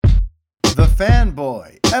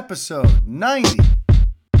Fanboy, episode 90.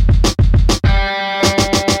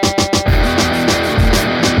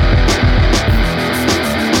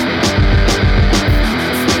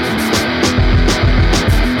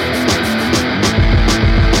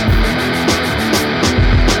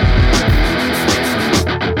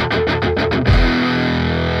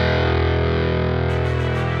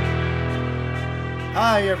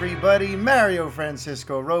 Hi everybody, Mario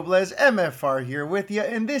Francisco Robles, MFR here with you,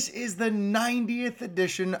 and this is the 90th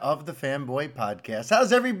edition of the Fanboy Podcast.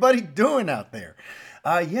 How's everybody doing out there?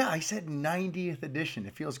 I said 90th edition.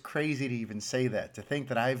 It feels crazy to even say that, to think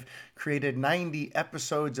that I've created 90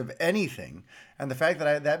 episodes of anything, and the fact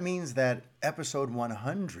that that means that episode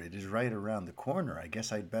 100 is right around the corner. I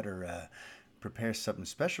guess I'd better prepare something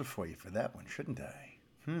special for you for that one, shouldn't I?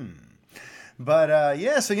 But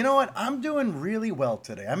so you know what? I'm doing really well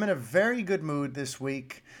today. I'm in a very good mood this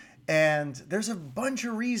week, and there's a bunch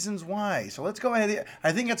of reasons why. So let's go ahead.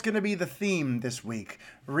 I think that's going to be the theme this week.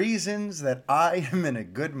 Reasons that I am in a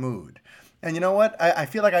good mood. And you know what? I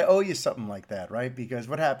feel like I owe you something like that, right? Because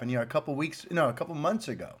what happened, a couple months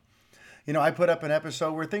ago, I put up an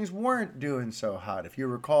episode where things weren't doing so hot. If you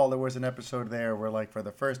recall, there was an episode there where, like, for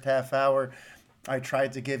the first half hour, I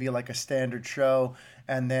tried to give you like a standard show,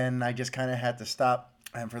 and then I just kind of had to stop.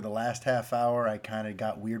 And for the last half hour, I kind of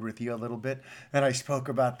got weird with you a little bit. And I spoke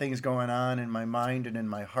about things going on in my mind and in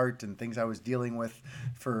my heart and things I was dealing with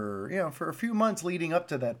for a few months leading up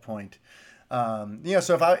to that point. So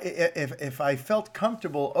if I felt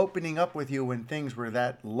comfortable opening up with you when things were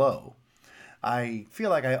that low, I feel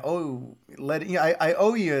like I owe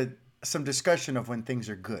you some discussion of when things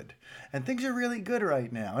are good. And things are really good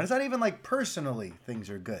right now. And it's not even like personally things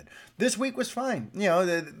are good. This week was fine.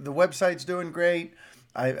 The website's doing great.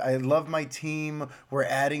 I love my team. We're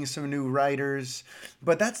adding some new writers.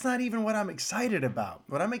 But that's not even what I'm excited about.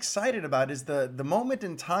 What I'm excited about is the moment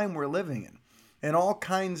in time we're living in all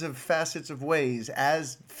kinds of facets of ways,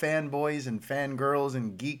 as fanboys and fangirls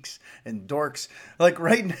and geeks and dorks. Like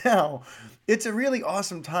right now, it's a really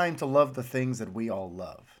awesome time to love the things that we all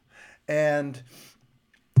love. And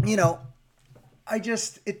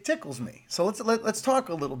it tickles me. So let's talk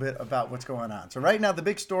a little bit about what's going on. So right now, the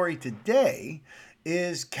big story today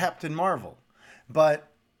is Captain Marvel,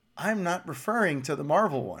 but I'm not referring to the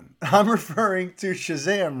Marvel one. I'm referring to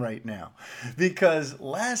Shazam right now, because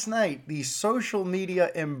last night the social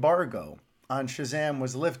media embargo on Shazam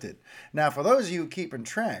was lifted. Now, for those of you keeping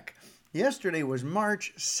track, yesterday was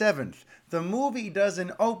March 7th. The movie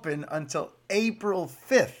doesn't open until April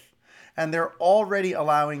 5th. And they're already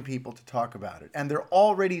allowing people to talk about it. And they're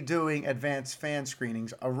already doing advanced fan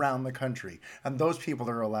screenings around the country. And those people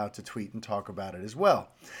are allowed to tweet and talk about it as well.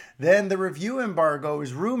 Then the review embargo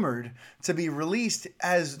is rumored to be released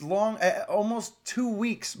as long, almost 2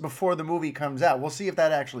 weeks before the movie comes out. We'll see if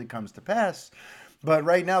that actually comes to pass. But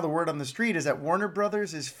right now, the word on the street is that Warner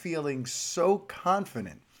Brothers is feeling so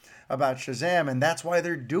confident about Shazam, and that's why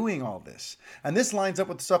they're doing all this. And this lines up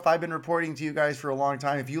with stuff I've been reporting to you guys for a long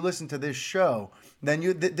time. If you listen to this show, then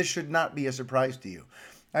this should not be a surprise to you.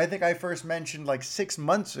 I think I first mentioned like 6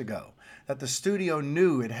 months ago that the studio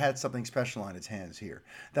knew it had something special on its hands here,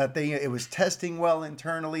 that it was testing well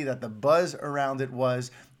internally, that the buzz around it was,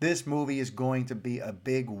 this movie is going to be a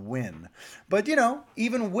big win. But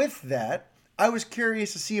even with that, I was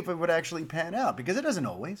curious to see if it would actually pan out, because it doesn't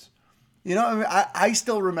always. I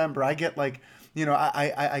still remember, I get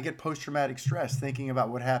I get post-traumatic stress thinking about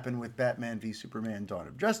what happened with Batman v Superman Dawn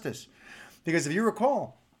of Justice. Because if you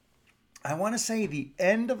recall, I want to say the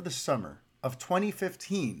end of the summer of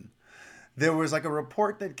 2015, there was like a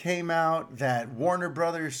report that came out that Warner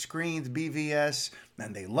Brothers screened BVS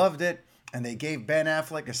and they loved it. And they gave Ben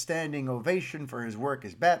Affleck a standing ovation for his work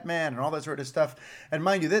as Batman and all that sort of stuff. And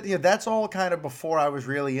mind you, that's all kind of before I was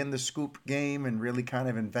really in the scoop game and really kind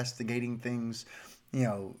of investigating things,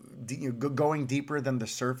 going deeper than the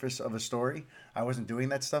surface of a story. I wasn't doing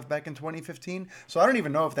that stuff back in 2015. So I don't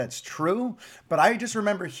even know if that's true, but I just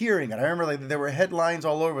remember hearing it. I remember there were headlines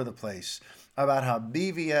all over the place about how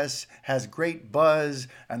BVS has great buzz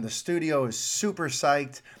and the studio is super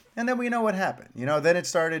psyched. And then we know what happened. Then it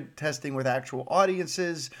started testing with actual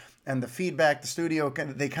audiences, and the feedback, the studio,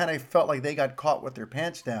 they kind of felt like they got caught with their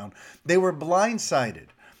pants down. They were blindsided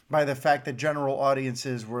by the fact that general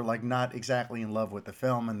audiences were like not exactly in love with the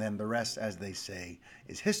film, and then the rest, as they say,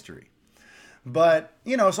 is history. But,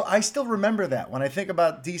 so I still remember that when I think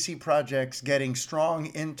about DC projects getting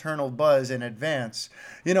strong internal buzz in advance.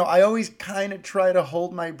 I always kind of try to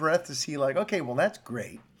hold my breath to see like, okay, well, that's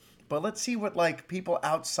great. But let's see what like people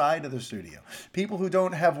outside of the studio, people who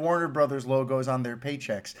don't have Warner Brothers logos on their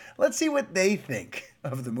paychecks, let's see what they think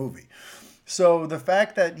of the movie. So the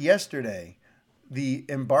fact that yesterday the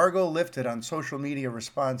embargo lifted on social media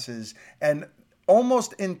responses, and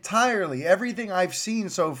almost entirely everything I've seen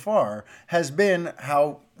so far has been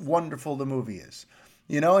how wonderful the movie is.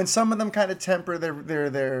 And some of them kind of temper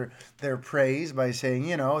their praise by saying,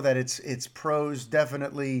 that its pros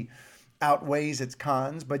definitely outweighs its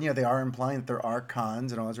cons, but they are implying that there are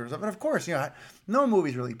cons and all that sort of stuff. And of course, no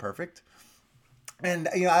movie's really perfect. And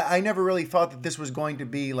I never really thought that this was going to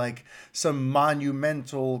be like some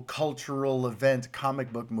monumental cultural event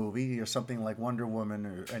comic book movie or something like Wonder Woman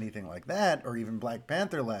or anything like that, or even Black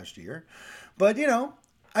Panther last year. But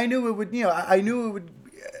I knew it would.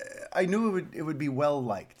 I knew it would be well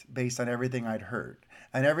liked based on everything I'd heard.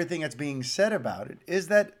 And everything that's being said about it is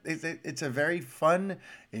that it's a very fun,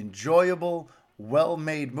 enjoyable,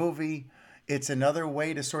 well-made movie. It's another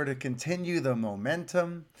way to sort of continue the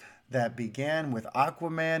momentum that began with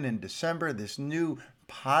Aquaman in December, this new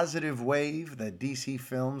positive wave that DC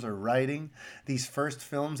films are riding, these first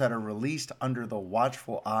films that are released under the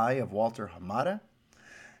watchful eye of Walter Hamada.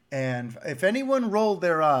 And if anyone rolled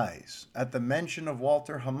their eyes at the mention of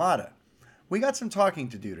Walter Hamada, we got some talking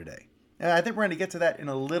to do today. And I think we're going to get to that in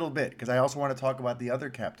a little bit because I also want to talk about the other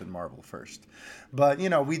Captain Marvel first. But,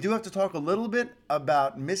 we do have to talk a little bit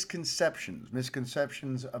about misconceptions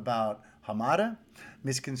about Hamada,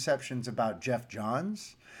 misconceptions about Geoff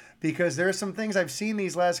Johns, because there are some things I've seen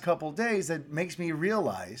these last couple of days that makes me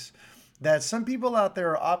realize that some people out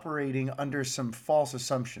there are operating under some false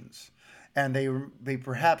assumptions. And they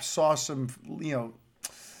perhaps saw some,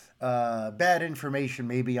 bad information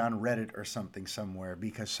maybe on Reddit or something somewhere,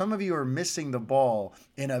 because some of you are missing the ball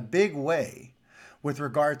in a big way with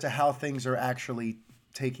regard to how things are actually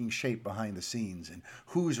taking shape behind the scenes and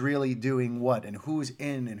who's really doing what and who's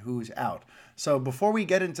in and who's out. So before we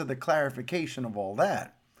get into the clarification of all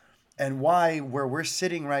that and why where we're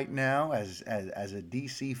sitting right now as a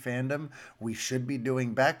DC fandom, we should be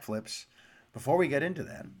doing backflips. Before we get into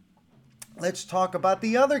that, let's talk about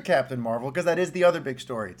the other Captain Marvel, because that is the other big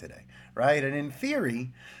story today, right? And in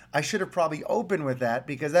theory, I should have probably opened with that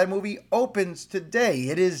because that movie opens today.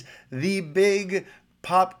 It is the big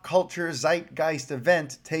pop culture zeitgeist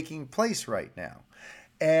event taking place right now.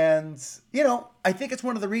 And, I think it's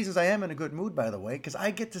one of the reasons I am in a good mood, by the way, because I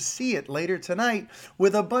get to see it later tonight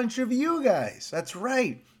with a bunch of you guys. That's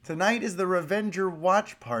right. Tonight is the Revenger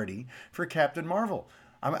watch party for Captain Marvel.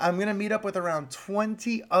 I'm going to meet up with around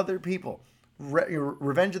 20 other people.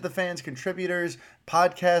 Revenge of the Fans contributors,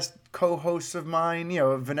 podcast co-hosts of mine,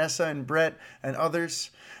 Vanessa and Brett and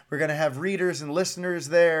others. We're going to have readers and listeners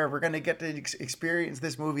there. We're going to get to experience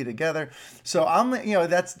this movie together. So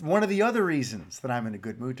that's one of the other reasons that I'm in a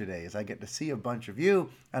good mood today is I get to see a bunch of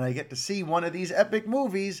you and I get to see one of these epic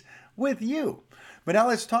movies with you. But now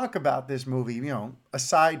let's talk about this movie,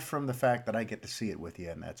 aside from the fact that I get to see it with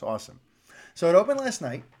you, and that's awesome. So it opened last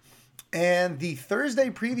night, and the Thursday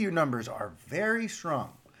preview numbers are very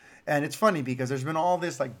strong. And it's funny because there's been all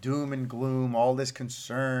this like doom and gloom, all this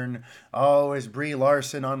concern. Oh, is Brie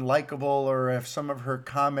Larson unlikable, or if some of her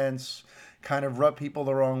comments kind of rub people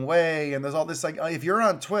the wrong way? And there's all this like, if you're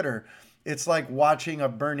on Twitter, it's like watching a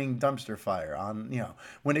burning dumpster fire.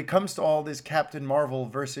 When it comes to all this Captain Marvel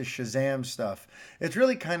versus Shazam stuff, it's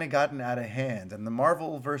really kind of gotten out of hand. And the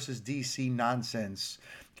Marvel versus DC nonsense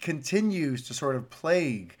continues to sort of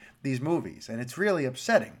plague these movies, and it's really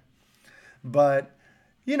upsetting. But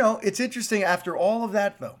it's interesting after all of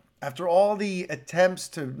that, though, after all the attempts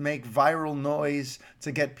to make viral noise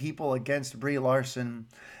to get people against Brie Larson,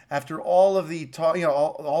 after all of the talk,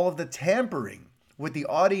 all of the tampering with the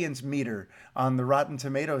audience meter on the Rotten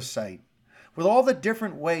Tomatoes site, with all the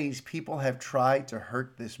different ways people have tried to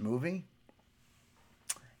hurt this movie,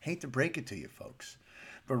 hate to break it to you folks,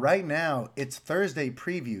 but right now, its Thursday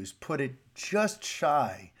previews put it just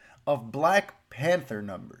shy of Black Panther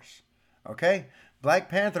numbers. Okay? Black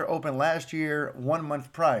Panther opened last year, 1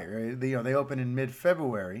 month prior. They opened in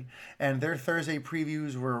mid-February, and their Thursday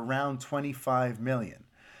previews were around 25 million.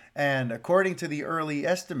 And according to the early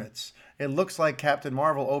estimates, it looks like Captain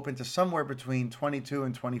Marvel opened to somewhere between 22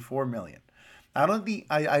 and 24 million. I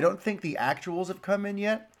don't think the actuals have come in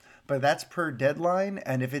yet, but that's per deadline.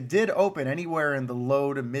 And if it did open anywhere in the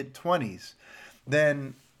low to mid 20s,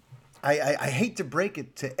 then I hate to break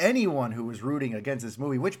it to anyone who was rooting against this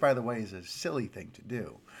movie, which, by the way, is a silly thing to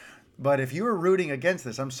do. But if you are rooting against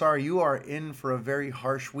this, I'm sorry, you are in for a very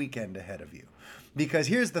harsh weekend ahead of you. Because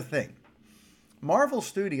here's the thing. Marvel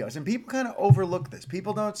Studios, and people kind of overlook this.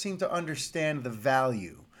 People don't seem to understand the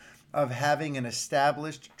value of having an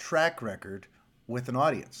established track record with an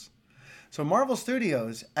audience. So Marvel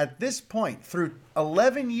Studios, at this point, through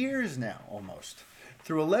 11 years now almost,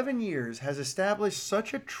 through 11 years has established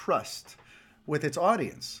such a trust with its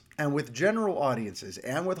audience and with general audiences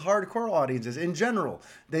and with hardcore audiences in general.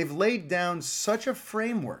 They've laid down such a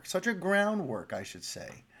framework, such a groundwork, I should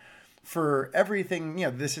say, for everything,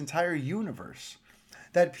 this entire universe,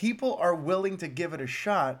 that people are willing to give it a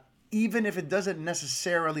shot, even if it doesn't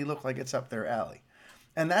necessarily look like it's up their alley.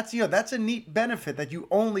 And that's a neat benefit that you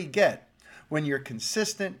only get when you're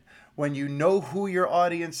consistent, when you know who your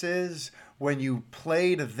audience is, when you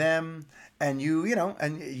play to them, and you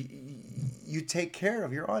take care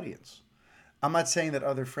of your audience. I'm not saying that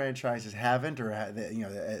other franchises haven't, or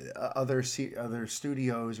other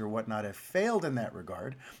studios or whatnot have failed in that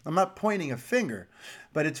regard. I'm not pointing a finger,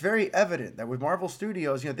 but it's very evident that with Marvel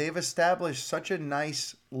Studios, they've established such a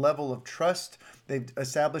nice level of trust. They've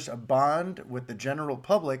established a bond with the general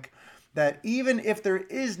public that even if there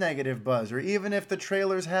is negative buzz, or even if the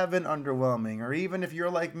trailers have been underwhelming, or even if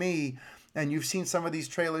you're like me and you've seen some of these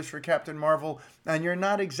trailers for Captain Marvel and you're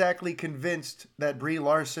not exactly convinced that Brie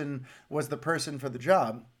Larson was the person for the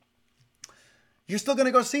job, you're still going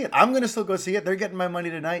to go see it. I'm going to still go see it. They're getting my money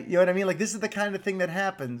tonight. You know what I mean? Like, this is the kind of thing that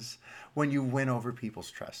happens when you win over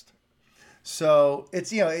people's trust. So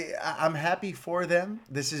it's, I'm happy for them.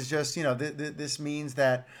 This is just, this means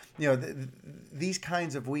that, these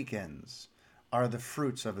kinds of weekends are the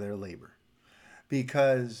fruits of their labor.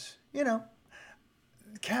 Because,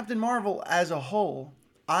 Captain Marvel as a whole,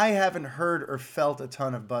 I haven't heard or felt a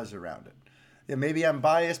ton of buzz around it. Maybe I'm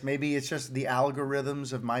biased. Maybe it's just the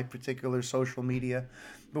algorithms of my particular social media.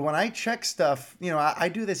 But when I check stuff, I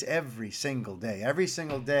do this every single day. Every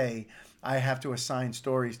single day, I have to assign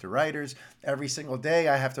stories to writers. Every single day,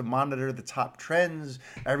 I have to monitor the top trends.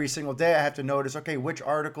 Every single day, I have to notice, okay, which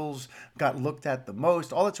articles got looked at the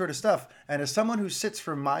most, all that sort of stuff. And as someone who sits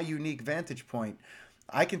from my unique vantage point,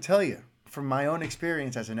 I can tell you, from my own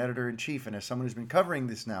experience as an editor-in-chief and as someone who's been covering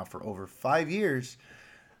this now for over 5 years,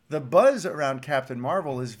 the buzz around Captain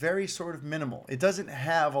Marvel is very sort of minimal. It doesn't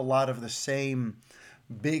have a lot of the same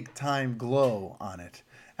big-time glow on it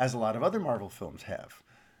as a lot of other Marvel films have.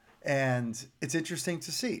 And it's interesting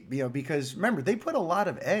to see, because remember, they put a lot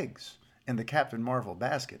of eggs in the Captain Marvel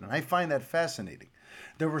basket, and I find that fascinating.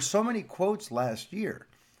 There were so many quotes last year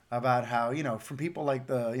about how, from people like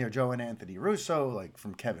Joe and Anthony Russo, like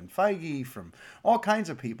from Kevin Feige, from all kinds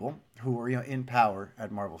of people who were, in power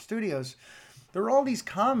at Marvel Studios. There were all these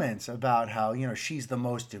comments about how, she's the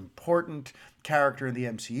most important character in the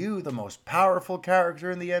MCU, the most powerful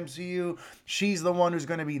character in the MCU. She's the one who's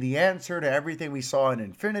going to be the answer to everything we saw in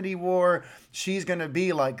Infinity War. She's going to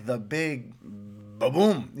be like the big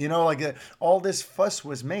ba-boom, all this fuss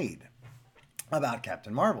was made about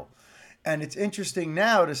Captain Marvel. And it's interesting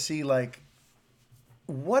now to see,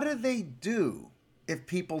 what do they do if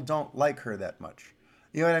people don't like her that much?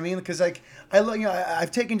 You know what I mean? Because,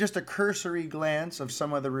 I've taken just a cursory glance of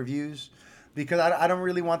some of the reviews because I don't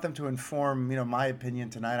really want them to inform, my opinion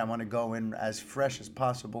tonight. I want to go in as fresh as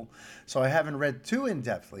possible. So I haven't read too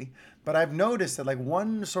in-depthly, but I've noticed that,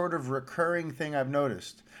 one sort of recurring thing I've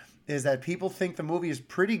noticed is that people think the movie is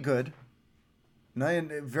pretty good.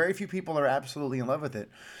 Very few people are absolutely in love with it,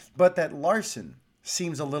 but that Larson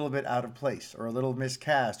seems a little bit out of place or a little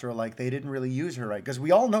miscast or they didn't really use her right. Because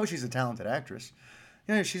we all know she's a talented actress.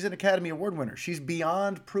 She's an Academy Award winner. She's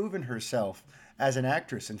beyond proven herself as an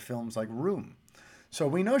actress in films like Room. So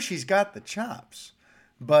we know she's got the chops,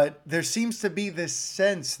 but there seems to be this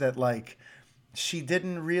sense that she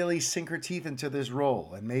didn't really sink her teeth into this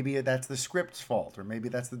role. And maybe that's the script's fault, or maybe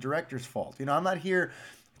that's the director's fault. I'm not here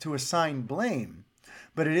to assign blame,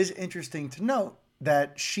 but it is interesting to note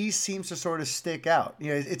that she seems to sort of stick out.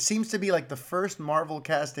 It seems to be the first Marvel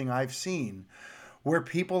casting I've seen where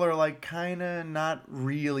people are kind of not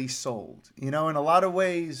really sold. In a lot of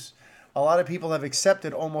ways, a lot of people have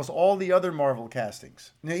accepted almost all the other Marvel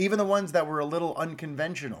castings. Even the ones that were a little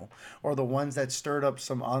unconventional, or the ones that stirred up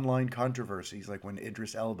some online controversies, like when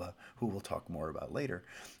Idris Elba, who we'll talk more about later,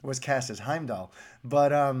 was cast as Heimdall.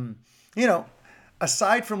 But,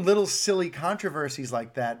 aside from little silly controversies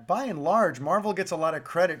like that, by and large, Marvel gets a lot of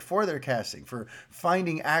credit for their casting, for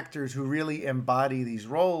finding actors who really embody these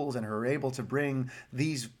roles and who are able to bring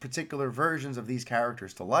these particular versions of these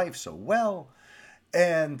characters to life so well.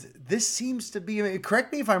 And this seems to be,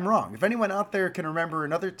 correct me if I'm wrong, if anyone out there can remember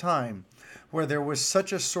another time where there was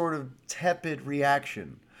such a sort of tepid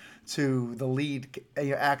reaction to the lead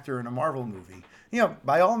actor in a Marvel movie,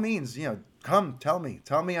 by all means, come, tell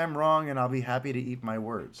me I'm wrong, and I'll be happy to eat my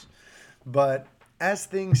words. But as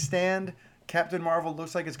things stand, Captain Marvel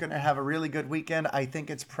looks like it's going to have a really good weekend. I think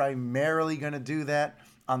it's primarily going to do that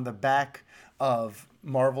on the back of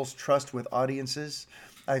Marvel's trust with audiences.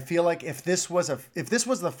 I feel like if this was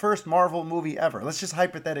the first Marvel movie ever, let's just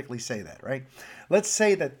hypothetically say that, right? Let's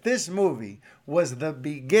say that this movie was the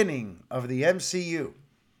beginning of the MCU.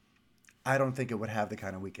 I don't think it would have the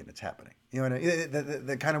kind of weekend it's happening. You know,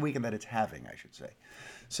 the kind of weekend that it's having, I should say.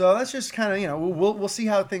 So that's just kind of, you know, we'll see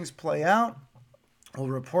how things play out. We'll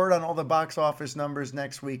report on all the box office numbers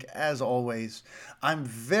next week, as always. I'm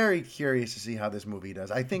very curious to see how this movie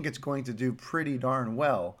does. I think it's going to do pretty darn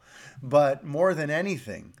well. But more than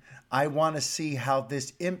anything, I want to see how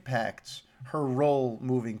this impacts her role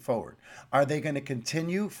moving forward. Are they going to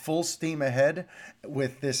continue full steam ahead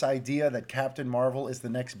with this idea that Captain Marvel is the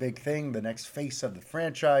next big thing, the next face of the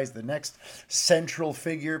franchise, the next central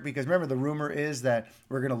figure? Because remember, the rumor is that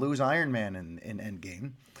we're going to lose Iron Man in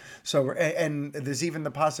Endgame. So, and there's even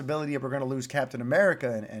the possibility of we're going to lose Captain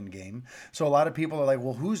America in Endgame. So a lot of people are like,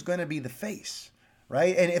 well, who's going to be the face,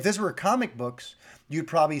 right? And if this were comic books, you'd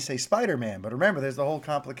probably say Spider-Man. But remember, there's the whole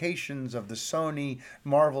complications of the Sony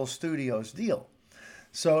Marvel Studios deal.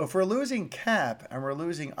 So if we're losing Cap and we're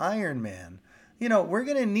losing Iron Man, you know, we're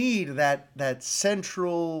going to need that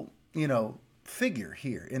central, you know, figure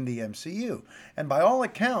here in the MCU. And by all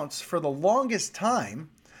accounts, for the longest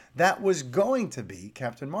time, that was going to be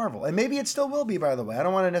Captain Marvel. And maybe it still will be, by the way. I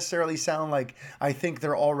don't want to necessarily sound like I think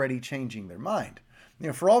they're already changing their mind. You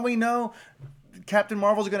know, for all we know, Captain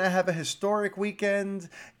Marvel's going to have a historic weekend,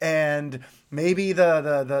 and maybe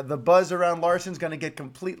the buzz around Larson's going to get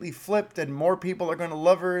completely flipped, and more people are going to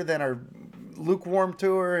love her than are lukewarm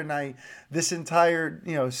to her, and this entire,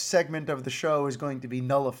 you know, segment of the show is going to be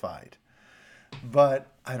nullified.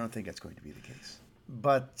 But I don't think that's going to be the case.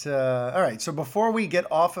 But, all right, so before we get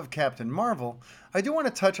off of Captain Marvel, I do want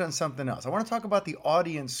to touch on something else. I want to talk about the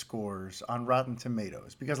audience scores on Rotten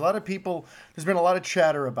Tomatoes, because a lot of people, there's been a lot of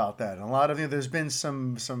chatter about that. And a lot of, you know, there's been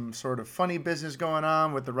some sort of funny business going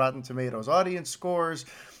on with the Rotten Tomatoes audience scores,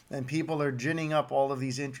 and people are ginning up all of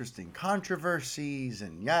these interesting controversies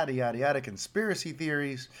and yada, yada, yada, conspiracy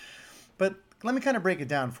theories. But let me kind of break it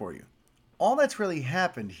down for you. All that's really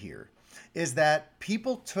happened here is that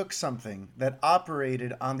people took something that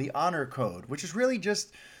operated on the honor code, which is really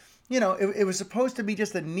just, you know, it was supposed to be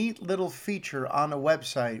just a neat little feature on a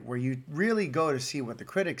website where you really go to see what the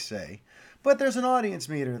critics say, but there's an audience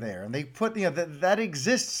meter there, and they put, you know, that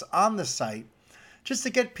exists on the site just to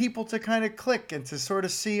get people to kind of click and to sort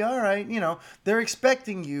of see, all right, you know, they're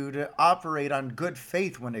expecting you to operate on good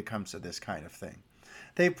faith when it comes to this kind of thing.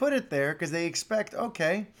 They put it there because they expect,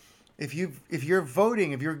 okay, if you're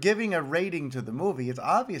voting, if you're giving a rating to the movie, it's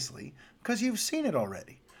obviously because you've seen it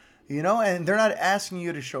already, you know, and they're not asking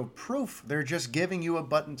you to show proof. They're just giving you a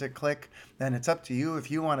button to click, and it's up to you if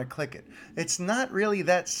you want to click it. It's not really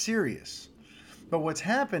that serious. But what's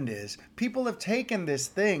happened is people have taken this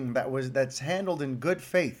thing that's handled in good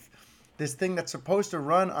faith, this thing that's supposed to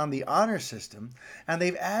run on the honor system, and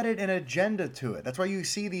they've added an agenda to it. That's why you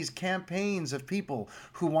see these campaigns of people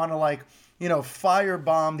who want to, like, you know,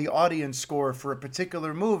 firebomb the audience score for a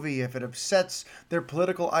particular movie if it upsets their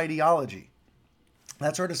political ideology.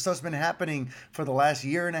 That sort of stuff's been happening for the last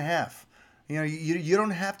year and a half. You know, you don't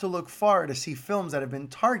have to look far to see films that have been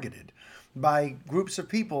targeted by groups of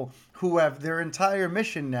people who have their entire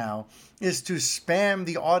mission now is to spam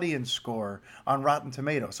the audience score on Rotten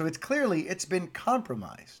Tomatoes. So it's been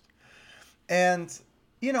compromised. And,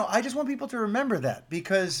 you know, I just want people to remember that,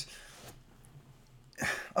 because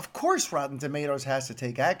of course Rotten Tomatoes has to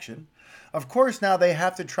take action. Of course now they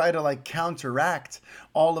have to try to, like, counteract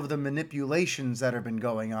all of the manipulations that have been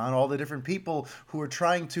going on, all the different people who are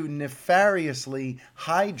trying to nefariously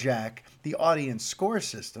hijack the audience score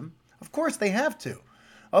system. Of course they have to.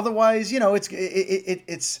 Otherwise, you know, it's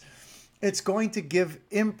going to give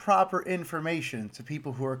improper information to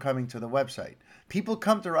people who are coming to the website. People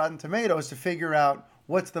come to Rotten Tomatoes to figure out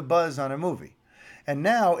what's the buzz on a movie. And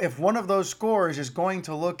now, if one of those scores is going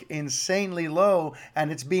to look insanely low,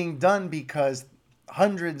 and it's being done because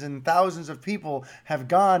hundreds and thousands of people have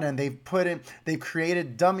gone and they've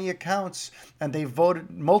created dummy accounts and they've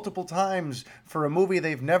voted multiple times for a movie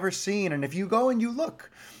they've never seen. And if you go and you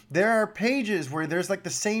look, there are pages where there's like the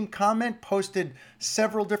same comment posted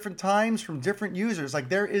several different times from different users. Like,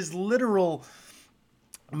 there is literal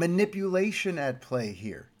manipulation at play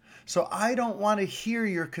here. So I don't want to hear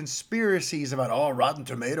your conspiracies about, oh, Rotten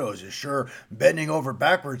Tomatoes is sure bending over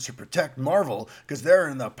backwards to protect Marvel because they're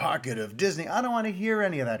in the pocket of Disney. I don't want to hear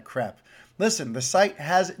any of that crap. Listen, the site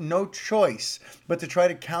has no choice but to try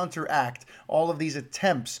to counteract all of these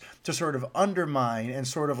attempts to sort of undermine and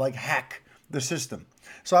sort of like hack the system.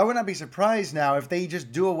 So I would not be surprised now if they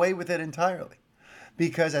just do away with it entirely,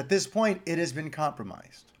 because at this point it has been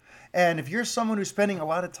compromised. And if you're someone who's spending a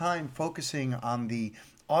lot of time focusing on the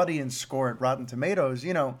audience score at Rotten Tomatoes,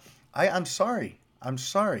 I'm sorry. I'm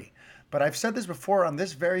sorry. But I've said this before on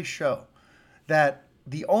this very show that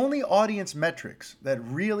the only audience metrics that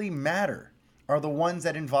really matter are the ones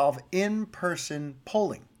that involve in-person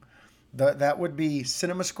polling. That would be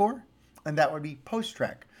CinemaScore and that would be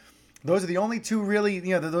PostTrack. Those are the only two really,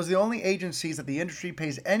 those are the only agencies that the industry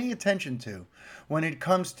pays any attention to when it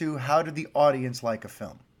comes to how did the audience like a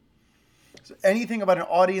film. So anything about an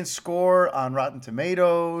audience score on Rotten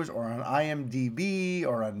Tomatoes or on IMDb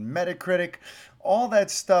or on Metacritic, all that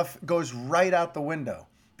stuff goes right out the window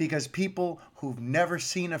because people who've never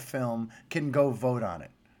seen a film can go vote on it.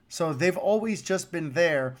 So they've always just been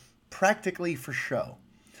there practically for show.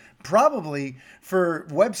 Probably for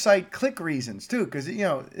website click reasons too, because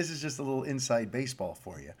this is just a little inside baseball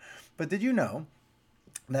for you. But did you know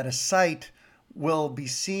that a site will be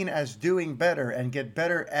seen as doing better and get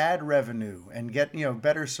better ad revenue and get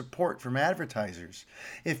better support from advertisers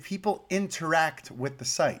if people interact with the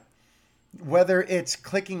site? Whether it's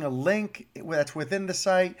clicking a link that's within the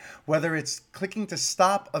site, whether it's clicking to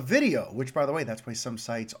stop a video, which, by the way, that's why some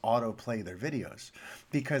sites autoplay their videos,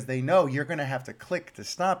 because they know you're going to have to click to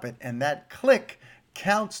stop it, and that click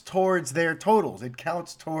counts towards their totals. It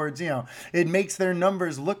counts towards, it makes their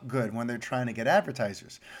numbers look good when they're trying to get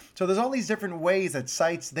advertisers. So there's all these different ways that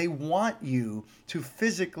sites, they want you to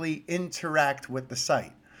physically interact with the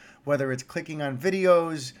site, whether it's clicking on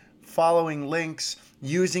videos, following links,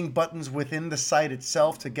 using buttons within the site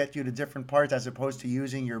itself to get you to different parts as opposed to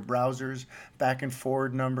using your browser's back and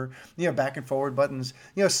forward back and forward buttons.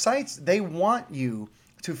 Sites, they want you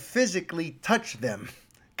to physically touch them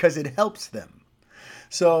because it helps them.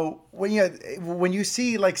 So when you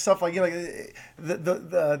see like stuff like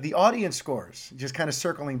the audience scores, just kind of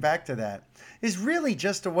circling back to that, is really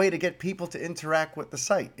just a way to get people to interact with the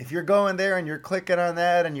site. If you're going there and you're clicking on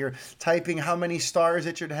that and you're typing how many stars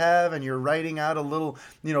it should have and you're writing out a little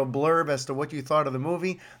blurb as to what you thought of the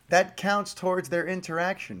movie, that counts towards their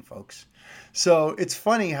interaction, folks. So it's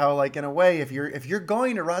funny how, like, in a way, if you're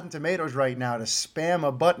going to Rotten Tomatoes right now to spam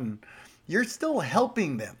a button, you're still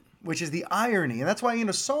helping them, which is the irony. And that's why,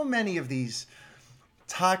 so many of these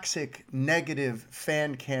toxic, negative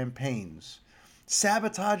fan campaigns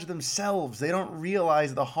sabotage themselves. They don't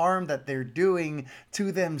realize the harm that they're doing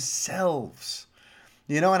to themselves.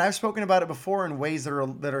 And I've spoken about it before in ways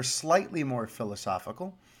that are slightly more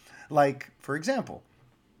philosophical. Like, for example,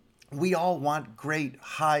 we all want great,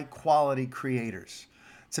 high-quality creators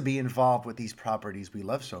to be involved with these properties we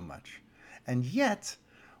love so much. And yet,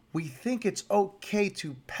 we think it's okay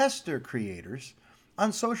to pester creators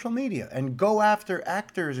on social media and go after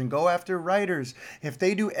actors and go after writers. If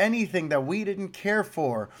they do anything that we didn't care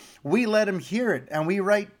for, we let them hear it and we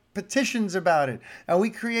write petitions about it and we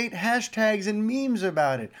create hashtags and memes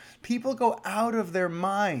about it. People go out of their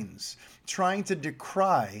minds trying to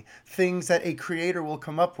decry things that a creator will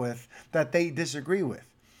come up with that they disagree with.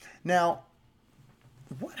 Now,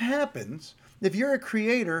 what happens if you're a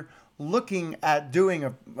creator looking at doing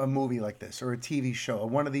a movie like this or a TV show or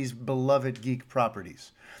one of these beloved geek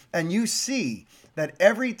properties, and you see that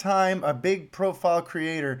every time a big profile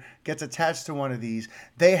creator gets attached to one of these,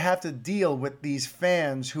 they have to deal with these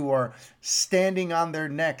fans who are standing on their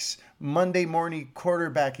necks Monday morning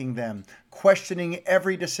quarterbacking them, questioning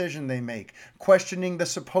every decision they make, questioning the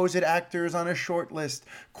supposed actors on a short list,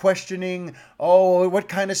 questioning, oh, what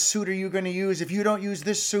kind of suit are you going to use? If you don't use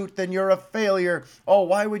this suit, then you're a failure. Oh,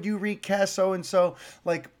 why would you recast so-and-so?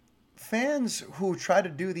 Like, fans who try to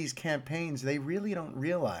do these campaigns, they really don't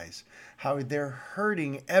realize how they're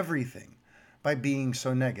hurting everything by being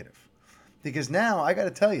so negative. Because now, I got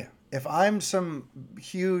to tell you, if I'm some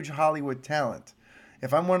huge Hollywood talent,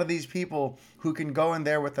 if I'm one of these people who can go in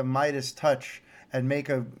there with a Midas touch and make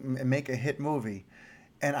a hit movie,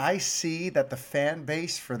 and I see that the fan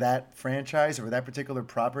base for that franchise or that particular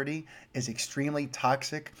property is extremely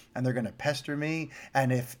toxic and they're going to pester me,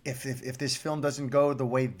 and if this film doesn't go the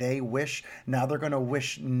way they wish, now they're going to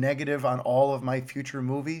wish negative on all of my future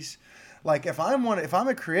movies. Like, if I'm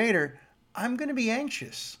a creator, I'm going to be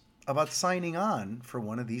anxious about signing on for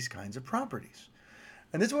one of these kinds of properties.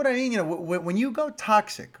 And this is what I mean, when you go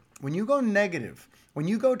toxic, when you go negative, when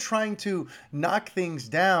you go trying to knock things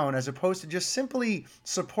down as opposed to just simply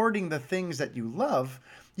supporting the things that you love,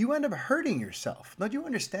 you end up hurting yourself. Don't you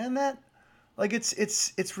understand that? Like,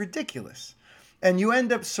 it's ridiculous. And you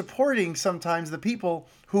end up supporting sometimes the people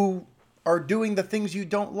who are doing the things you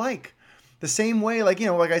don't like. The same way, like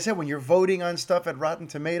I said, when you're voting on stuff at Rotten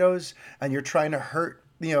Tomatoes and you're trying to hurt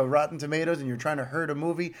Rotten Tomatoes and you're trying to hurt a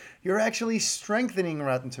movie, you're actually strengthening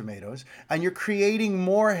Rotten Tomatoes and you're creating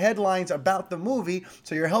more headlines about the movie.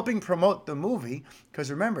 So you're helping promote the movie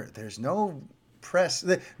because remember, there's no press.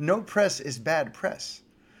 No press is bad press.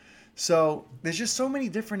 So there's just so many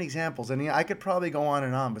different examples. I mean, I could probably go on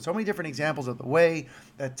and on, but so many different examples of the way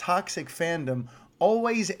that toxic fandom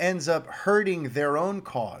always ends up hurting their own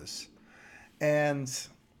cause and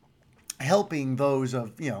helping those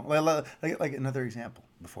of, like another example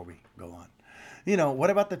before we go on. What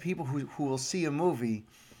about the people who will see a movie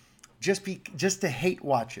just to hate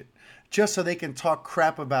watch it, just so they can talk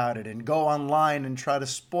crap about it and go online and try to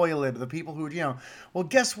spoil it? The people who, well,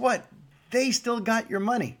 guess what? They still got your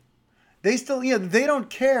money. They still, they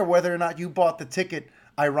don't care whether or not you bought the ticket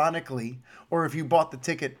ironically or if you bought the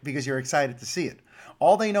ticket because you're excited to see it.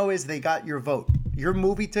 All they know is they got your vote. Your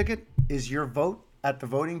movie ticket is your vote at the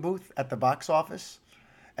voting booth at the box office,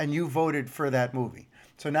 and you voted for that movie.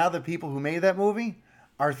 So now the people who made that movie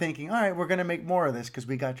are thinking, all right, we're going to make more of this because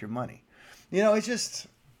we got your money. It's just,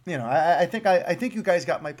 I think you guys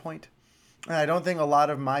got my point. And I don't think a lot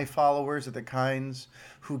of my followers are the kinds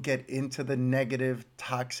who get into the negative,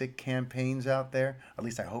 toxic campaigns out there. At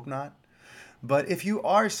least I hope not. But if you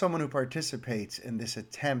are someone who participates in this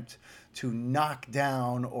attempt to knock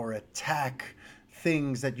down or attack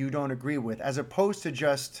things that you don't agree with, as opposed to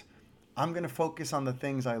just, I'm going to focus on the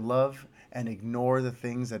things I love and ignore the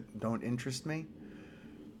things that don't interest me,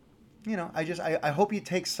 I hope you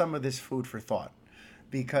take some of this food for thought.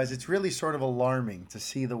 Because it's really sort of alarming to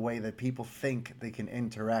see the way that people think they can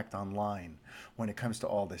interact online when it comes to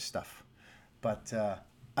all this stuff. But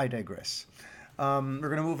I digress. We're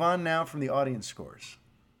going to move on now from the audience scores.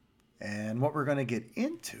 And what we're going to get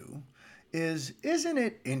into is, isn't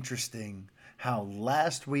it interesting how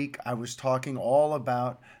last week I was talking all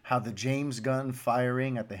about how the James Gunn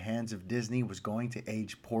firing at the hands of Disney was going to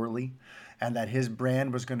age poorly and that his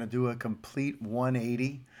brand was going to do a complete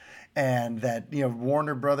 180? And that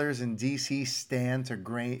Warner Brothers and DC stand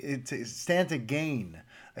to gain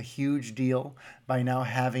a huge deal by now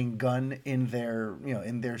having Gunn in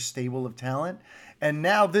their stable of talent. And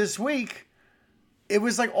now this week, it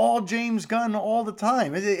was like all James Gunn all the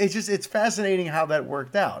time. It's fascinating how that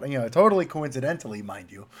worked out. Totally coincidentally, mind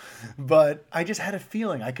you. But I just had a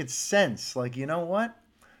feeling, I could sense, like, you know what?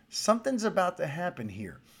 Something's about to happen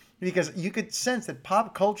here. Because you could sense that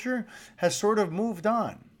pop culture has sort of moved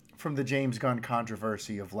on from the James Gunn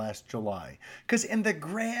controversy of last July. Because in the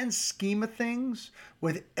grand scheme of things,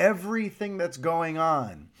 with everything that's going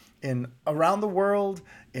on around the world,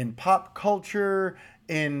 in pop culture,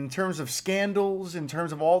 in terms of scandals, in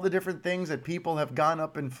terms of all the different things that people have gone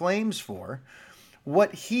up in flames for,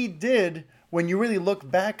 what he did, when you really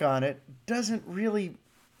look back on it, doesn't really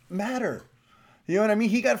matter. You know what I mean?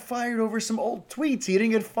 He got fired over some old tweets. He didn't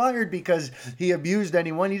get fired because he abused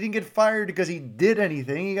anyone. He didn't get fired because he did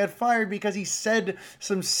anything. He got fired because he said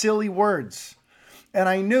some silly words. And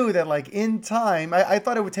I knew that, like, in time, I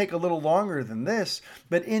thought it would take a little longer than this,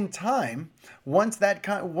 but in time, once that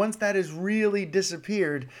has really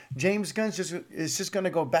disappeared, James Gunn is just going to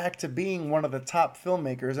go back to being one of the top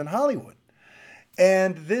filmmakers in Hollywood.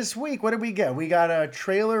 And this week, what did we get? We got a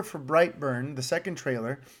trailer for Brightburn, the second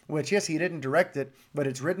trailer, which, yes, he didn't direct it, but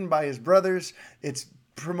it's written by his brothers. It's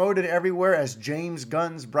promoted everywhere as James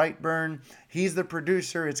Gunn's Brightburn. He's the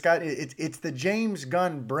producer. It's the James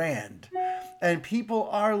Gunn brand. And people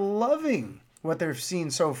are loving what they've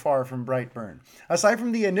seen so far from Brightburn. Aside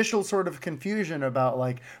from the initial sort of confusion about,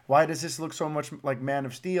 like, why does this look so much like Man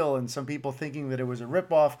of Steel, and some people thinking that it was a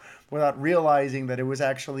ripoff without realizing that it was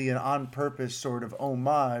actually an on-purpose sort of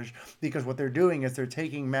homage, because what they're doing is they're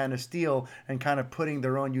taking Man of Steel and kind of putting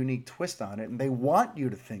their own unique twist on it, and they want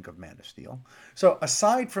you to think of Man of Steel. So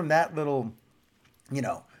aside from that little,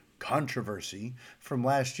 controversy from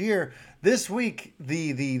last year, this week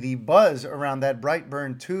the buzz around that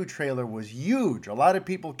Brightburn 2 trailer was huge. A lot of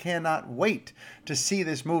people cannot wait to see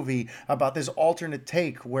this movie about this alternate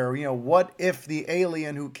take where, what if the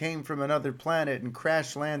alien who came from another planet and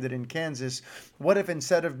crash landed in Kansas, what if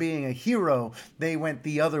instead of being a hero, they went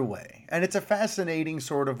the other way? And it's a fascinating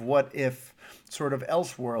sort of what if, sort of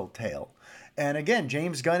Elseworld tale. And again,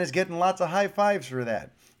 James Gunn is getting lots of high fives for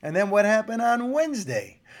that. And then what happened on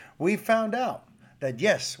Wednesday? We found out that,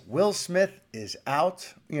 yes, Will Smith is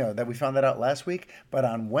out. That we found that out last week. But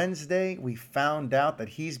on Wednesday, we found out that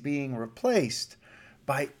he's being replaced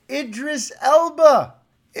by Idris Elba.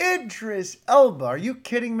 Idris Elba. Are you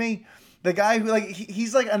kidding me? The guy who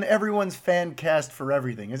he's like on everyone's fan cast for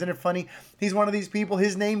everything. Isn't it funny? He's one of these people.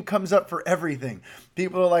 His name comes up for everything.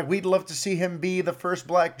 People are like, we'd love to see him be the first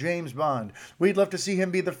black James Bond. We'd love to see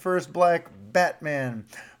him be the first black Batman.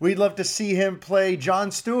 We'd love to see him play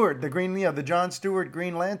John Stewart, the John Stewart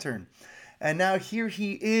Green Lantern. And now here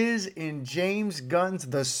he is in James Gunn's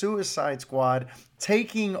The Suicide Squad,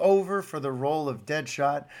 taking over for the role of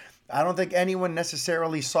Deadshot. I don't think anyone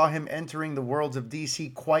necessarily saw him entering the worlds of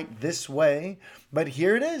DC quite this way, but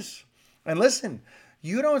here it is. And listen,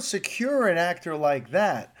 you don't secure an actor like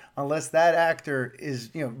that unless that actor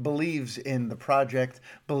believes in the project,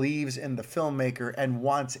 believes in the filmmaker, and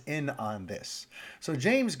wants in on this. So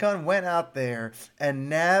James Gunn went out there and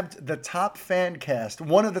nabbed the top fan cast,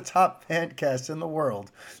 one of the top fan casts in the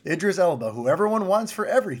world, Idris Elba, who everyone wants for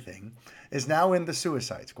everything, is now in the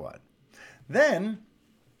Suicide Squad. Then,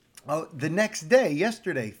 the next day,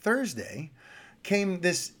 yesterday, Thursday, came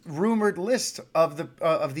this rumored list of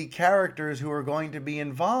the characters who are going to be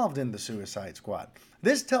involved in the Suicide Squad.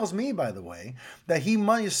 This tells me, by the way, that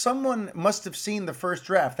someone must have seen the first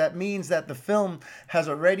draft. That means that the film has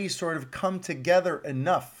already sort of come together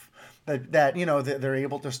enough that they're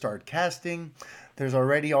able to start casting. There's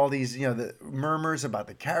already all these the murmurs about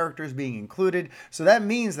the characters being included. So that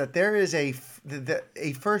means that there is a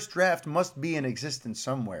first draft must be in existence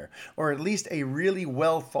somewhere, or at least a really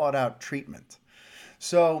well thought out treatment.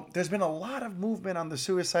 So there's been a lot of movement on the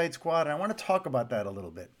Suicide Squad, and I want to talk about that a little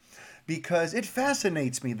bit because it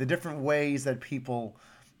fascinates me, the different ways that people,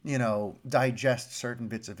 digest certain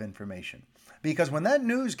bits of information. Because when that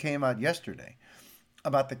news came out yesterday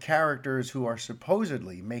about the characters who are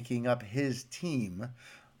supposedly making up his team,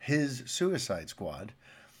 his Suicide Squad,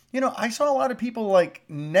 I saw a lot of people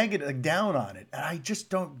negative, down on it, and I just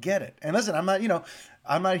don't get it. And listen,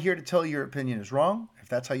 I'm not here to tell you your opinion is wrong. If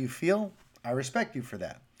that's how you feel, I respect you for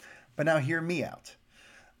that. But now hear me out.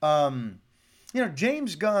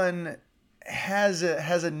 James Gunn has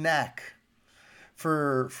a knack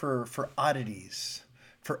for oddities,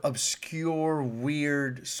 for obscure,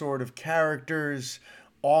 weird sort of characters,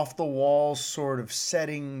 off the wall sort of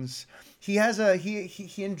settings. He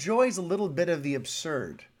enjoys a little bit of the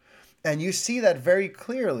absurd. And you see that very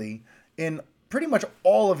clearly in pretty much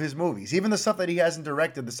all of his movies, even the stuff that he hasn't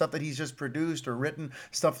directed, the stuff that he's just produced or written,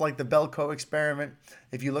 stuff like the Belko Experiment.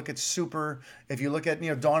 If you look at Super, if you look at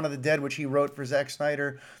Dawn of the Dead, which he wrote for Zack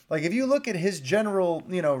Snyder, if you look at his general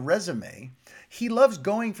resume, he loves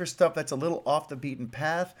going for stuff that's a little off the beaten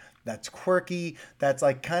path, that's quirky, that's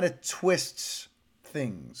kind of twists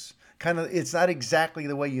things. It's not exactly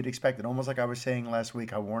the way you'd expect it. Almost like I was saying last week,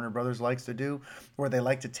 how Warner Brothers likes to do, where they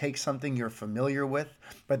like to take something you're familiar with,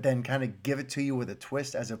 but then kind of give it to you with a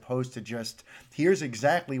twist, as opposed to just, here's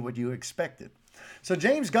exactly what you expected. So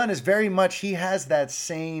James Gunn is very much, he has that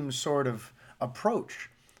same sort of approach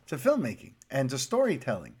to filmmaking and to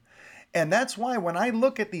storytelling. And that's why when I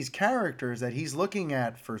look at these characters that he's looking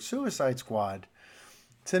at for Suicide Squad,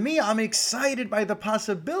 to me, I'm excited by the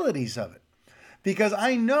possibilities of it. Because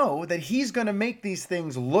I know that he's going to make these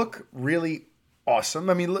things look really awesome.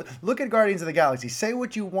 I mean, look at Guardians of the Galaxy. Say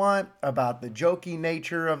what you want about the jokey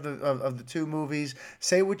nature of the two movies.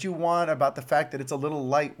 Say what you want about the fact that it's a little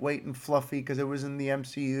lightweight and fluffy because it was in the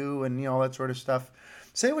MCU and all that sort of stuff.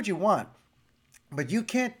 Say what you want. But you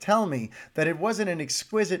can't tell me that it wasn't an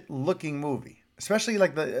exquisite looking movie. Especially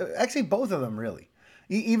actually both of them really.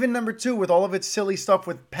 Even number 2 with all of its silly stuff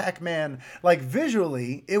with Pac-Man,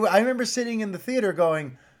 visually, I remember sitting in the theater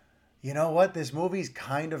going, you know what, this movie's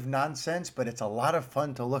kind of nonsense, but it's a lot of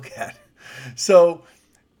fun to look at. So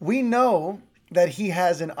we know that he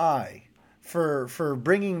has an eye for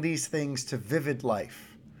bringing these things to vivid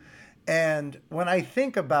life. And when I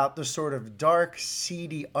think about the sort of dark,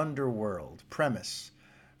 seedy underworld premise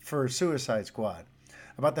for Suicide Squad,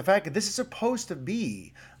 about the fact that this is supposed to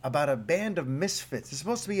be about a band of misfits. It's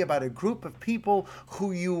supposed to be about a group of people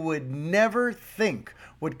who you would never think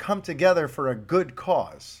would come together for a good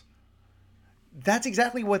cause. That's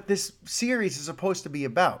exactly what this series is supposed to be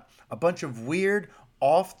about. A bunch of weird,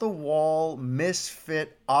 off-the-wall,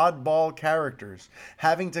 misfit, oddball characters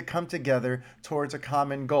having to come together towards a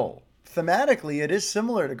common goal. Thematically, it is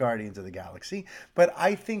similar to Guardians of the Galaxy, but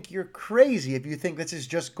I think you're crazy if you think this is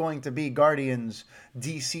just going to be Guardians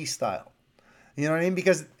DC style. You know what I mean?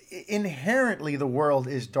 Because inherently the world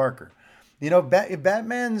is darker.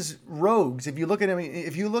 Batman's rogues, if you look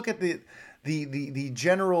at the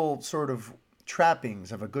general sort of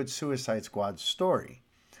trappings of a good Suicide Squad story,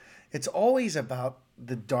 it's always about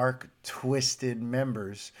the dark, twisted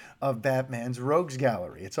members of Batman's rogues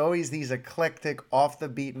gallery. It's always these eclectic,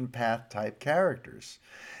 off-the-beaten-path type characters.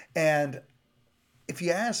 And if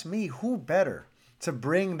you ask me, who better to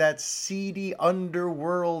bring that seedy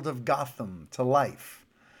underworld of Gotham to life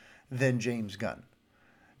than James Gunn?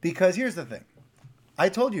 Because here's the thing. I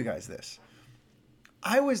told you guys this.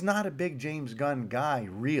 I was not a big James Gunn guy,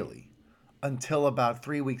 really, until about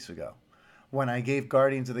 3 weeks ago when I gave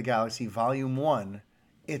Guardians of the Galaxy Volume 1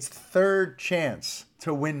 its third chance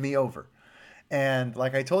to win me over. And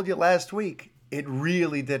like I told you last week, it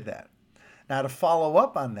really did that. Now, to follow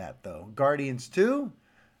up on that, though, Guardians 2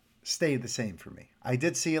 stayed the same for me. I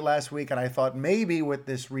did see it last week, and I thought maybe with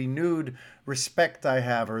this renewed respect I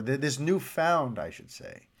have, or this newfound, I should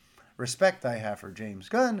say, respect I have for James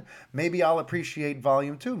Gunn, maybe I'll appreciate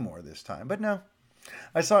Volume 2 more this time. But no,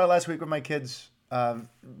 I saw it last week with my kids.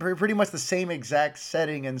 Pretty much the same exact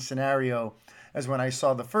setting and scenario as when I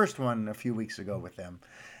saw the first one a few weeks ago with them.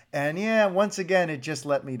 And yeah, once again, it just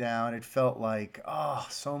let me down. It felt like, oh,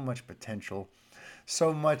 so much potential,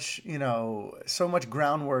 so much, so much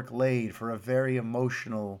groundwork laid for a very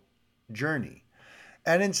emotional journey.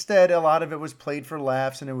 And instead, a lot of it was played for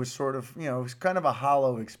laughs, and it was sort of, it was kind of a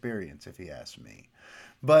hollow experience, if you ask me.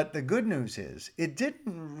 But the good news is, it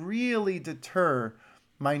didn't really deter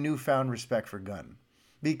my newfound respect for Gunn.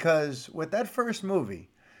 Because with that first movie,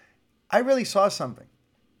 I really saw something.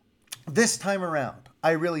 This time around,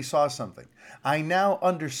 I really saw something. I now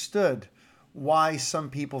understood why some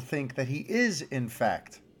people think that he is, in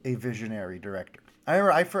fact, a visionary director. I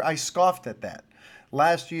remember I scoffed at that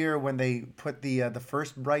last year when they put the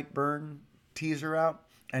first Brightburn teaser out,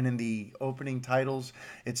 and in the opening titles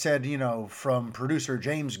it said, from producer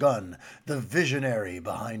James Gunn, the visionary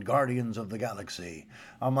behind Guardians of the Galaxy.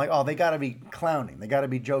 I'm like, oh, they got to be clowning, they got to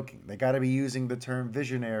be joking, they got to be using the term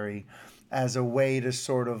visionary as a way to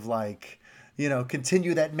sort of like,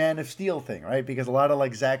 continue that Man of Steel thing, right? Because a lot of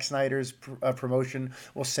like Zack Snyder's promotion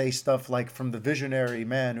will say stuff like, from the visionary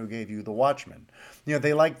man who gave you The Watchmen.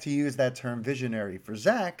 They like to use that term visionary for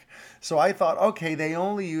Zack. So I thought, okay, they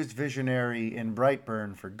only used visionary in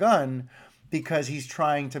Brightburn for Gunn because he's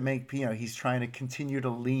trying to he's trying to continue to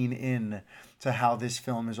lean in to how this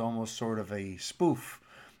film is almost sort of a spoof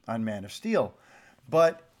on Man of Steel.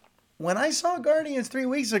 But when I saw Guardians 3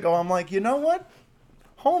 weeks ago, I'm like, you know what?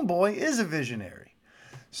 Homeboy is a visionary.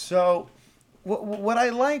 So what I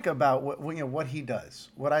like about what he does,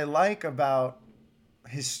 what I like about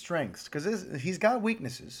his strengths, because he's got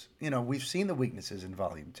weaknesses. We've seen the weaknesses in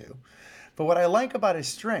Volume 2. But what I like about his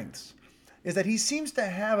strengths is that he seems to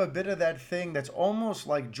have a bit of that thing that's almost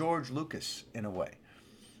like George Lucas in a way.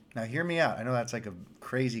 Now, hear me out. I know that's like a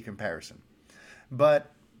crazy comparison.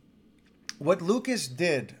 But what Lucas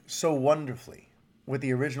did so wonderfully with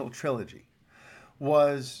the original trilogy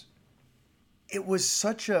was, it was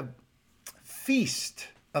such a feast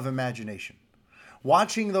of imagination.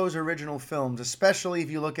 Watching those original films, especially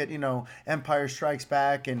if you look at, Empire Strikes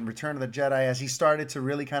Back and Return of the Jedi, as he started to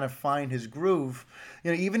really kind of find his groove,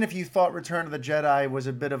 even if you thought Return of the Jedi was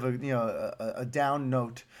a bit of a down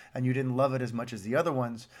note and you didn't love it as much as the other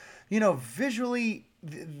ones, visually,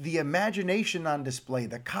 the imagination on display,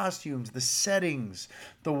 the costumes, the settings,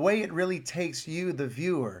 the way it really takes you, the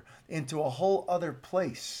viewer, into a whole other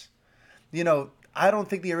place. I don't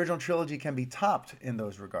think the original trilogy can be topped in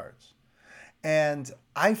those regards. And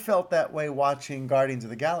I felt that way watching Guardians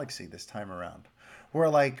of the Galaxy this time around, where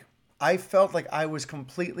I felt like I was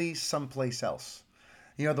completely someplace else.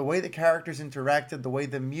 The way the characters interacted, the way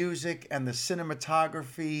the music and the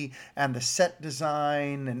cinematography and the set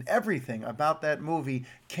design and everything about that movie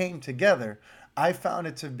came together, I found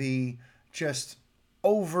it to be just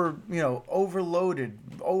overloaded,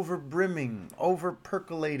 over brimming, over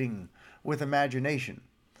percolating with imagination.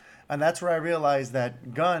 And that's where I realized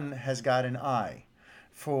that Gunn has got an eye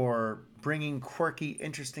for bringing quirky,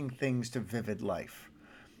 interesting things to vivid life.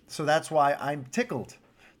 So that's why I'm tickled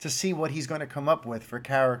to see what he's going to come up with for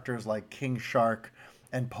characters like King Shark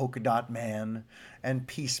and Polka Dot Man and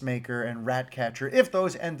Peacemaker and Ratcatcher, if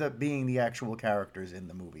those end up being the actual characters in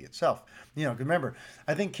the movie itself. Remember,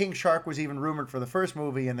 I think King Shark was even rumored for the first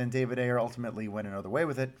movie, and then David Ayer ultimately went another way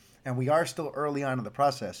with it, and we are still early on in the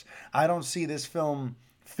process. I don't see this film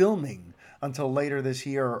filming until later this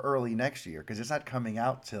year or early next year, because it's not coming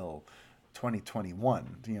out till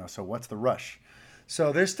 2021, so what's the rush?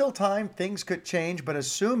 So there's still time, things could change, but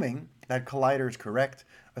assuming that Collider is correct,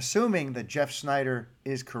 assuming that Jeff Snyder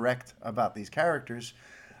is correct about these characters,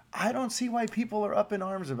 I don't see why people are up in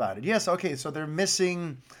arms about it. Yes, okay, so they're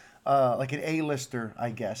missing like an A-lister,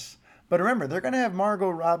 I guess. But remember, they're going to have Margot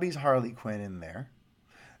Robbie's Harley Quinn in there.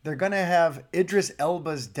 They're going to have Idris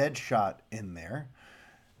Elba's Deadshot in there.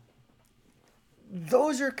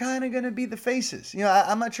 those are kind of going to be the faces.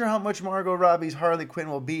 I'm not sure how much Margot Robbie's Harley Quinn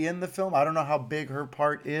will be in the film. I don't know how big her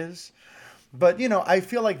part is. But, I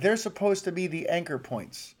feel like they're supposed to be the anchor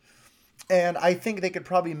points. And I think they could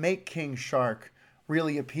probably make King Shark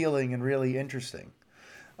really appealing and really interesting.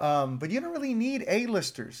 But you don't really need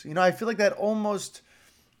A-listers. I feel like that almost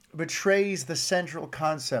betrays the central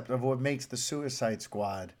concept of what makes the Suicide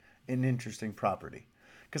Squad an interesting property.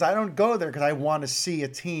 Because I don't go there because I want to see a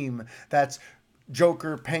team that's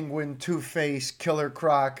Joker, Penguin, Two-Face, Killer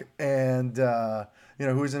Croc, and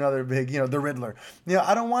who's another big, the Riddler.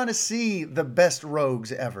 I don't want to see the best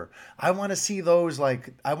rogues ever. I want to see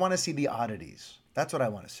I want to see the oddities. That's what I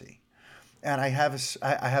want to see. And I have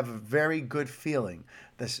a very good feeling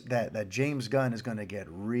that James Gunn is going to get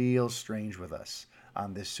real strange with us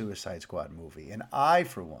on this Suicide Squad movie. And I,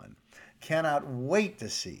 for one, cannot wait to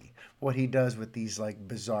see what he does with these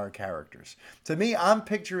bizarre characters. To me, I'm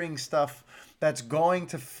picturing stuff that's going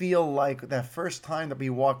to feel like that first time that we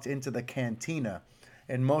walked into the cantina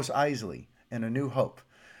in Mos Eisley in A New Hope.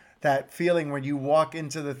 That feeling when you walk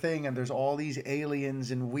into the thing and there's all these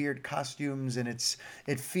aliens in weird costumes, and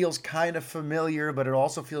it feels kind of familiar, but it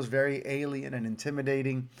also feels very alien and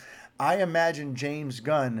intimidating. I imagine James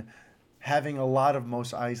Gunn having a lot of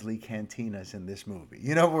Mos Eisley cantinas in this movie.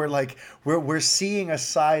 We're seeing a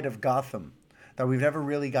side of Gotham that we've never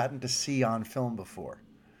really gotten to see on film before.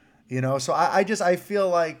 So I feel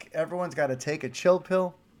like everyone's got to take a chill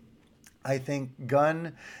pill. I think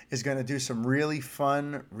Gunn is going to do some really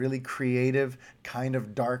fun, really creative, kind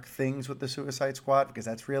of dark things with the Suicide Squad, because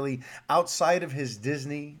that's really, outside of his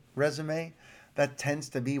Disney resume, that tends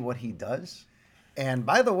to be what he does. And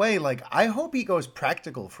by the way, I hope he goes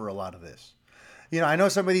practical for a lot of this. I know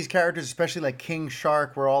some of these characters, especially like King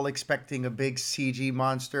Shark, we're all expecting a big CG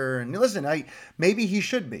monster. And listen, maybe he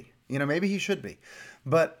should be. Maybe he should be.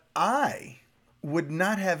 But I would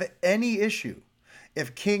not have any issue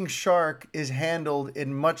if King Shark is handled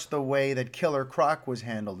in much the way that Killer Croc was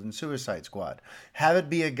handled in Suicide Squad. Have it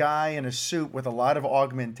be a guy in a suit with a lot of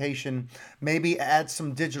augmentation, maybe add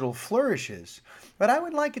some digital flourishes, but I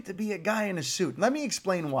would like it to be a guy in a suit. Let me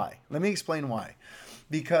explain why.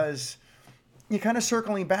 Because you're kind of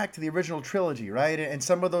circling back to the original trilogy, right? And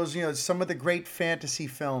some of those, some of the great fantasy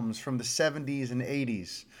films from the 70s and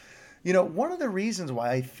 80s. One of the reasons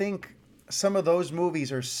why I think some of those movies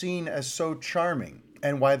are seen as so charming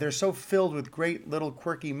and why they're so filled with great little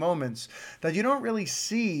quirky moments that you don't really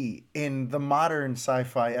see in the modern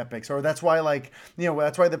sci-fi epics. Or that's why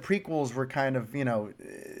that's why the prequels were kind of,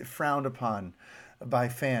 frowned upon by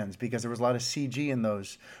fans, because there was a lot of CG in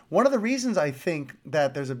those. One of the reasons I think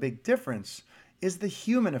that there's a big difference is the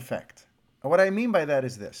human effect. And what I mean by that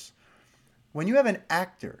is this. When you have an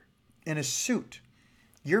actor in a suit,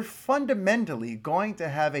 you're fundamentally going to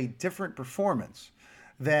have a different performance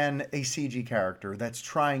than a CG character that's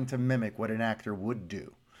trying to mimic what an actor would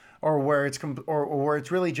do, or where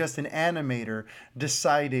it's really just an animator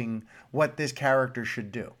deciding what this character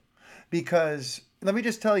should do. Because let me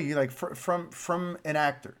just tell you, from an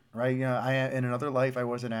actor, right? In another life I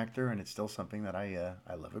was an actor, and it's still something that I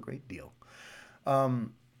love a great deal.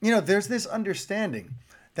 There's this understanding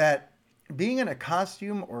that being in a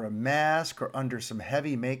costume or a mask or under some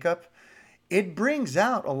heavy makeup, it brings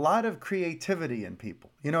out a lot of creativity in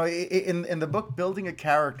people. In the book Building a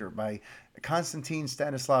Character by Konstantin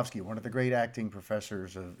Stanislavski, one of the great acting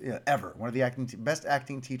professors ever, one of the best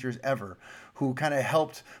acting teachers ever, who kind of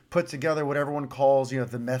helped put together what everyone calls,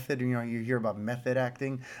 the method. You hear about method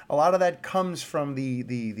acting. A lot of that comes from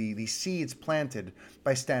the seeds planted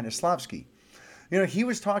by Stanislavski. He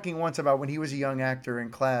was talking once about when he was a young actor in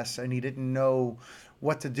class and he didn't know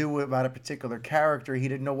what to do about a particular character. He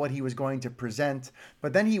didn't know what he was going to present.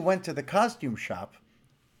 But then he went to the costume shop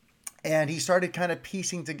and he started kind of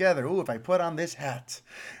piecing together, if I put on this hat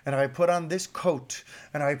and if I put on this coat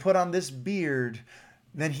and if I put on this beard,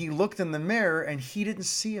 then he looked in the mirror and he didn't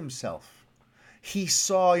see himself. He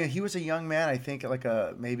saw, he was a young man, I think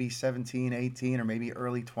maybe 17, 18, or maybe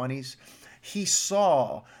early 20s. He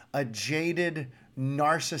saw a jaded,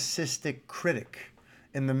 narcissistic critic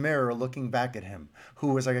in the mirror looking back at him, who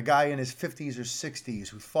was like a guy in his 50s or 60s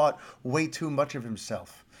who thought way too much of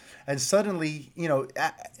himself. And suddenly,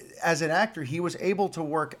 as an actor, he was able to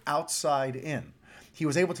work outside in. He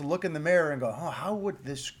was able to look in the mirror and go, how would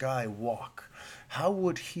this guy walk? How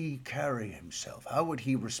would he carry himself? How would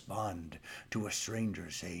he respond to a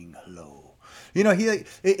stranger saying hello?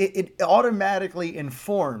 It automatically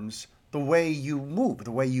informs the way you move,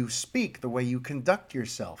 the way you speak, the way you conduct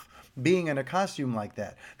yourself, being in a costume like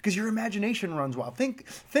that, because your imagination runs wild.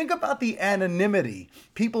 Think about the anonymity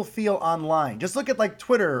people feel online. Just look at like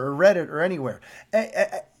Twitter or Reddit or anywhere.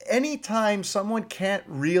 Anytime someone can't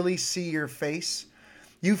really see your face,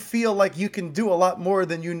 you feel like you can do a lot more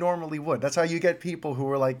than you normally would. That's how you get people who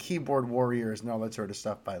are like keyboard warriors and all that sort of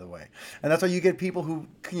stuff, by the way. And that's how you get people who,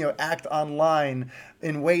 act online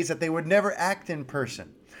in ways that they would never act in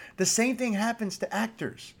person. The same thing happens to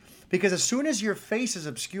actors. Because as soon as your face is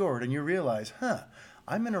obscured and you realize,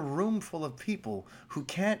 I'm in a room full of people who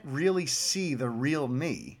can't really see the real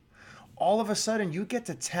me, all of a sudden you get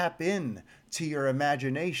to tap in to your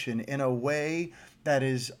imagination in a way that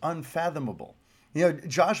is unfathomable.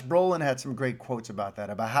 Josh Brolin had some great quotes about that,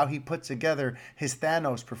 about how he put together his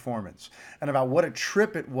Thanos performance and about what a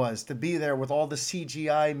trip it was to be there with all the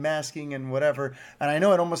CGI masking and whatever. And I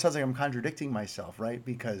know it almost sounds like I'm contradicting myself, right?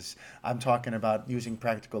 Because I'm talking about using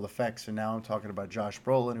practical effects, and now I'm talking about Josh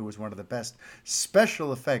Brolin, who was one of the best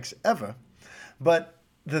special effects ever. But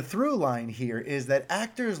the through line here is that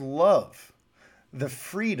actors love the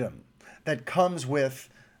freedom that comes with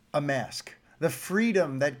a mask. The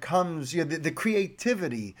freedom that comes, the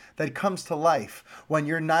creativity that comes to life when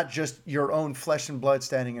you're not just your own flesh and blood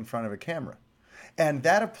standing in front of a camera. And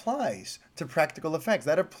that applies to practical effects.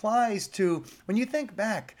 That applies to, when you think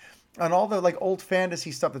back on all the like old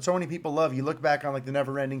fantasy stuff that so many people love, you look back on like the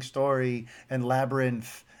Never-Ending Story and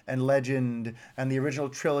Labyrinth and Legend and the original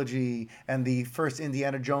trilogy and the first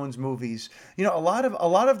Indiana Jones movies. A lot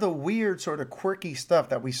of the weird sort of quirky stuff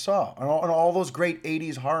that we saw and all those great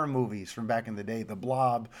 80s horror movies from back in the day, The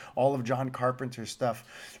Blob, all of John Carpenter's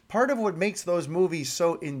stuff. Part of what makes those movies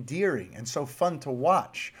so endearing and so fun to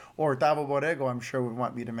watch, or Tavo Borrego, I'm sure would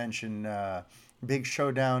want me to mention Big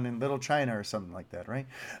Showdown in Little China or something like that, right?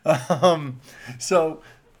 So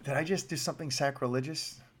did I just do something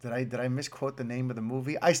sacrilegious? Did I misquote the name of the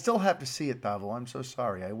movie? I still have to see it, Davo. I'm so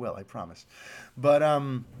sorry. I will, I promise. But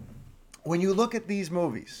when you look at these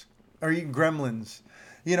movies, or even Gremlins,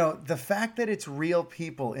 the fact that it's real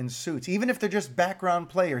people in suits, even if they're just background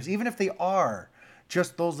players, even if they are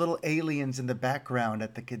just those little aliens in the background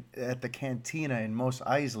at the cantina in Mos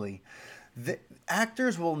Eisley, the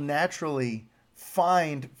actors will naturally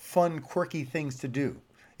find fun, quirky things to do.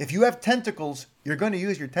 If you have tentacles, you're going to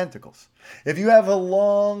use your tentacles. If you have a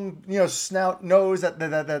long, snout nose that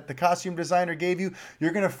the costume designer gave you,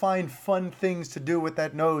 you're going to find fun things to do with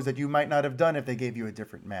that nose that you might not have done if they gave you a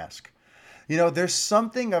different mask. There's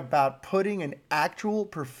something about putting an actual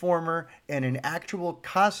performer in an actual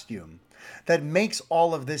costume that makes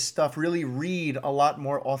all of this stuff really read a lot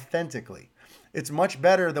more authentically. It's much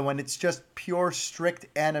better than when it's just pure, strict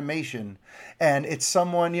animation, and it's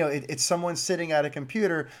someone, it's someone sitting at a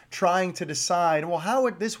computer trying to decide, well, how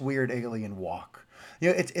would this weird alien walk?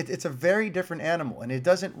 It's a very different animal, and it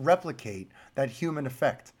doesn't replicate that human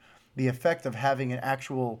effect, the effect of having an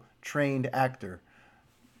actual trained actor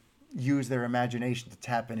use their imagination to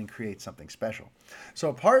tap in and create something special. So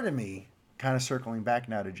a part of me, kind of circling back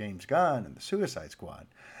now to James Gunn and the Suicide Squad,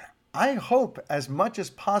 I hope as much as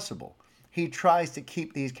possible he tries to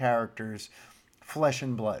keep these characters flesh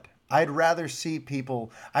and blood. I'd rather see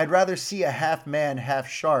a half man, half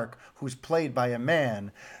shark who's played by a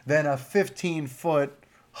man than a 15-foot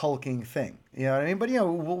hulking thing. You know what I mean? But,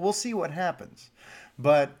 we'll see what happens.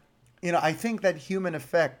 But, I think that human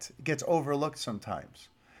effect gets overlooked sometimes.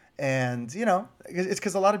 And, it's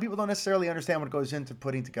because a lot of people don't necessarily understand what goes into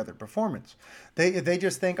putting together a performance. They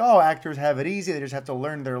just think, actors have it easy. They just have to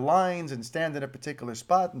learn their lines and stand in a particular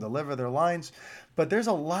spot and deliver their lines. But there's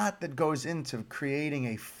a lot that goes into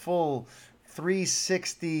creating a full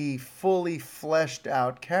 360, fully fleshed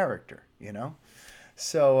out character,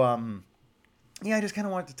 So, I just kind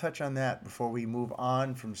of wanted to touch on that before we move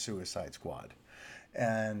on from Suicide Squad.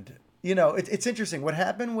 And it's interesting. What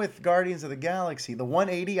happened with Guardians of the Galaxy, the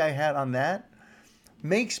 180 I had on that,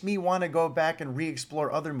 makes me want to go back and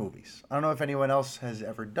re-explore other movies. I don't know if anyone else has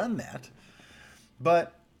ever done that.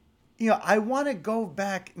 But, I want to go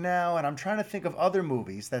back now, and I'm trying to think of other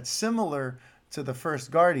movies that's similar to the first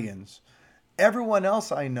Guardians. Everyone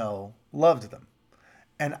else I know loved them.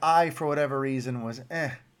 And I, for whatever reason, was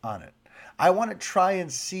on it. I want to try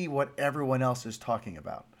and see what everyone else is talking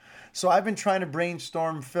about. So I've been trying to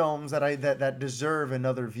brainstorm films that deserve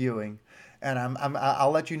another viewing, and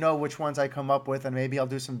I'll let you know which ones I come up with, and maybe I'll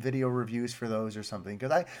do some video reviews for those or something,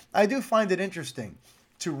 because I do find it interesting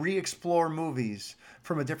to re-explore movies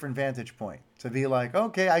from a different vantage point. To be like,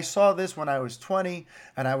 okay, I saw this when I was 20,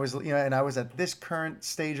 and I was at this current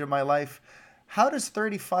stage of my life. How does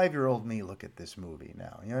 35-year-old me look at this movie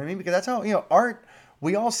now? You know what I mean? Because that's how art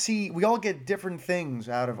we all get different things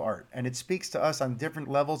out of art, and it speaks to us on different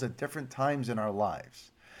levels at different times in our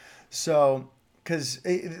lives. So, because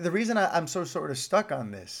the reason I'm so sort of stuck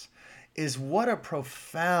on this is what a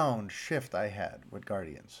profound shift I had with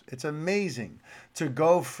Guardians. It's amazing to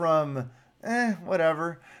go from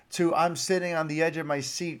whatever to I'm sitting on the edge of my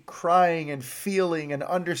seat crying and feeling and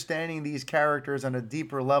understanding these characters on a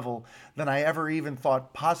deeper level than I ever even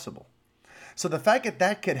thought possible. So the fact that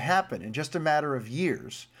that could happen in just a matter of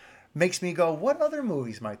years makes me go, what other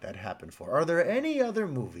movies might that happen for? Are there any other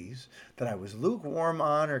movies that I was lukewarm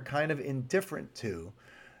on or kind of indifferent to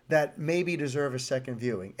that maybe deserve a second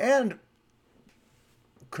viewing? And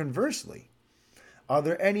conversely, are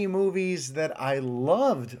there any movies that I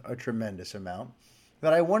loved a tremendous amount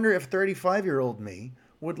that I wonder if 35-year-old me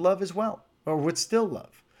would love as well or would still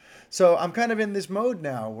love? So I'm kind of in this mode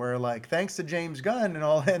now where, like, thanks to James Gunn and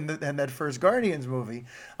all and that first Guardians movie,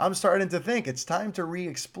 I'm starting to think it's time to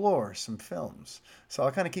re-explore some films. So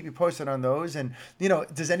I'll kind of keep you posted on those. And,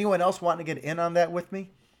 does anyone else want to get in on that with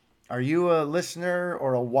me? Are you a listener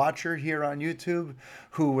or a watcher here on YouTube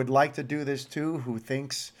who would like to do this too, who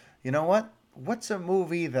thinks, you know what? What's a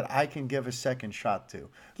movie that I can give a second shot to?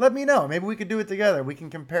 Let me know. Maybe we could do it together. We can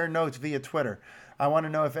compare notes via Twitter. I want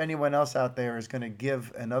to know if anyone else out there is going to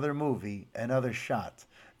give another movie another shot.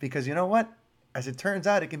 Because you know what? As it turns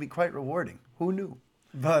out, it can be quite rewarding. Who knew?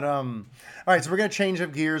 But, all right, so we're going to change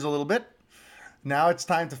up gears a little bit. Now it's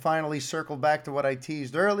time to finally circle back to what I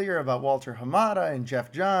teased earlier about Walter Hamada and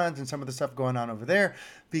Geoff Johns and some of the stuff going on over there,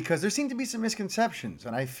 because there seem to be some misconceptions.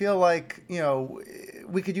 And I feel like,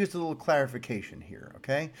 we could use a little clarification here,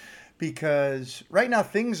 okay? Because right now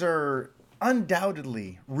things are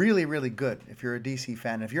undoubtedly really, really good if you're a DC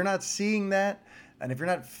fan. If you're not seeing that and if you're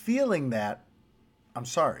not feeling that, I'm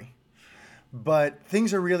sorry. But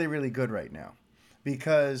things are really, really good right now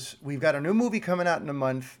because we've got a new movie coming out in a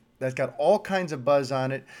month that's got all kinds of buzz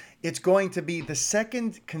on it. It's going to be the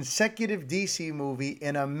second consecutive DC movie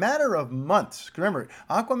in a matter of months. Remember,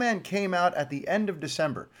 Aquaman came out at the end of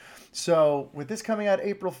December. So with this coming out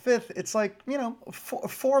April 5th, it's like,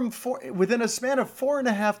 within a span of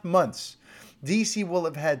 4.5 months, DC will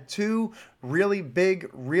have had two really big,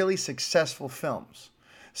 really successful films.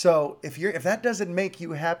 So if that doesn't make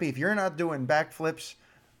you happy, if you're not doing backflips,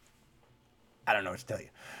 I don't know what to tell you.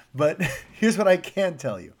 But here's what I can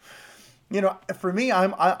tell you. For me,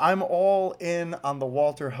 I'm all in on the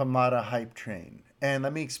Walter Hamada hype train. And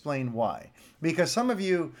let me explain why. Because some of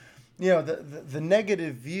you, the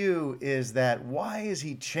negative view is that why is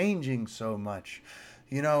he changing so much?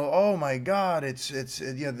 Oh my God,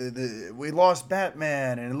 we lost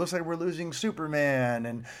Batman and it looks like we're losing Superman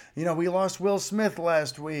and we lost Will Smith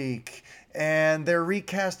last week and they're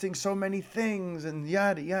recasting so many things and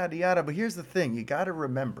yada yada yada. But here's the thing, you got to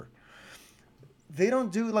remember, they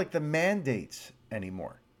don't do like the mandates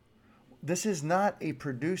anymore. This is not a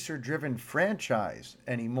producer-driven franchise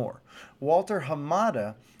anymore. Walter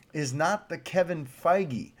Hamada is not the Kevin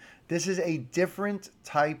Feige. This is a different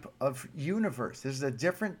type of universe. This is a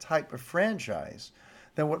different type of franchise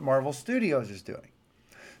than what Marvel Studios is doing.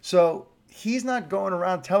 So he's not going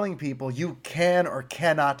around telling people you can or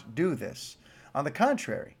cannot do this. On the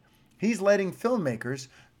contrary, he's letting filmmakers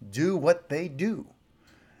do what they do.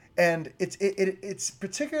 And it's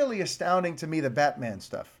particularly astounding to me, the Batman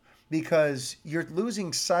stuff, because you're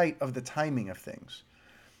losing sight of the timing of things.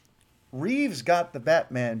 Reeves got the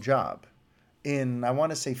Batman job in, I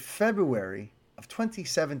want to say, February of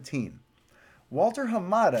 2017. Walter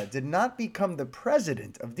Hamada did not become the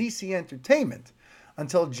president of DC Entertainment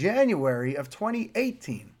until January of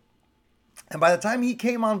 2018. And by the time he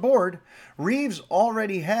came on board, Reeves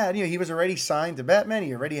already had, he was already signed to Batman.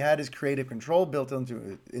 He already had his creative control built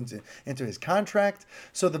into his contract.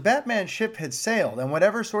 So the Batman ship had sailed, and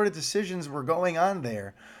whatever sort of decisions were going on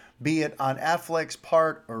there, be it on Affleck's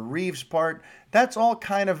part or Reeves' part, that's all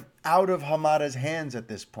kind of out of Hamada's hands at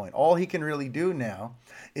this point. All he can really do now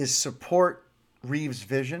is support Reeves'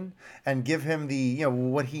 vision and give him the,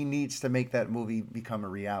 what he needs to make that movie become a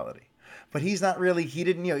reality. But he's not really, he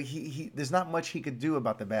didn't, there's not much he could do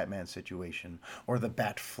about the Batman situation or the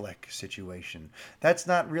Batfleck situation. That's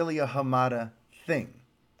not really a Hamada thing.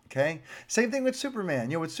 Okay. Same thing with Superman.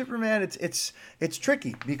 With Superman, it's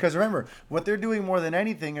tricky because remember what they're doing more than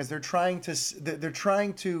anything is they're trying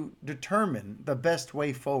to determine the best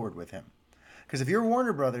way forward with him. Because if you're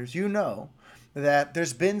Warner Brothers, you know that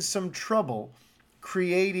there's been some trouble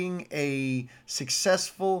creating a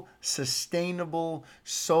successful, sustainable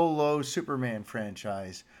solo Superman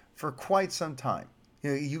franchise for quite some time.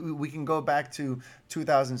 We can go back to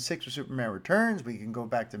 2006 with Superman Returns. We can go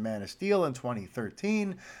back to Man of Steel in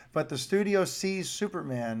 2013. But the studio sees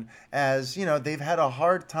Superman as, they've had a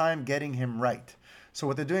hard time getting him right. So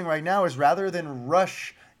what they're doing right now is rather than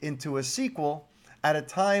rush into a sequel at a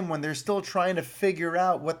time when they're still trying to figure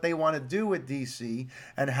out what they want to do with DC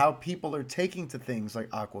and how people are taking to things like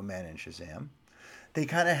Aquaman and Shazam, they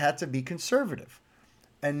kind of had to be conservative.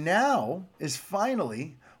 And now is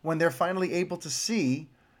finally when they're finally able to see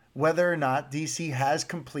whether or not DC has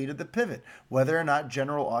completed the pivot, whether or not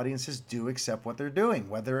general audiences do accept what they're doing,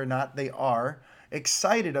 whether or not they are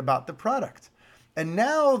excited about the product. And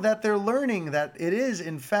now that they're learning that it is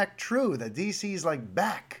in fact true that DC's like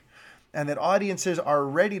back and that audiences are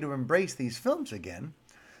ready to embrace these films again,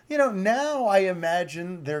 now I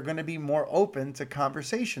imagine they're going to be more open to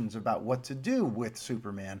conversations about what to do with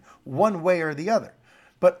Superman one way or the other.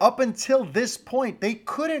 But up until this point, they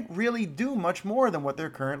couldn't really do much more than what they're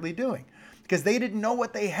currently doing because they didn't know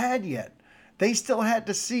what they had yet. They still had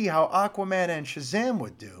to see how Aquaman and Shazam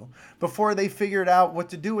would do before they figured out what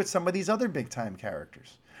to do with some of these other big-time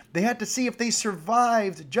characters. They had to see if they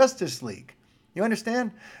survived Justice League. You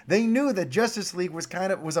understand? They knew that Justice League was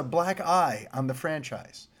a black eye on the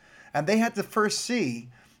franchise. And they had to first see,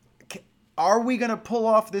 are we going to pull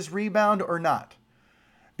off this rebound or not?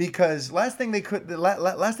 Because last thing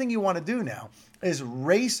you want to do now is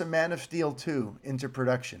race a Man of Steel 2 into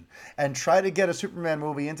production and try to get a Superman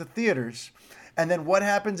movie into theaters. And then what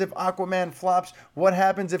happens if Aquaman flops? What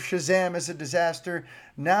happens if Shazam is a disaster?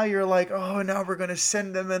 Now you're like, oh, now we're going to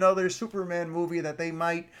send them another Superman movie that they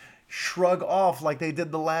might shrug off like they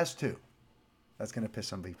did the last two. That's going to piss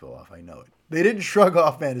some people off. I know it. They didn't shrug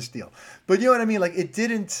off Man of Steel. But you know what I mean? Like it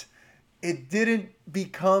didn't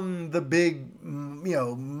become the big,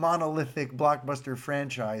 monolithic blockbuster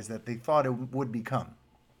franchise that they thought it would become.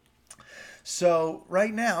 So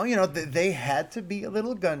right now, they had to be a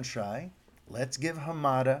little gun shy. Let's give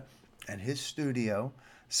Hamada and his studio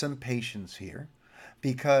some patience here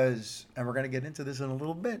because, and we're going to get into this in a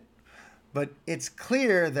little bit, but it's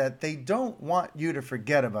clear that they don't want you to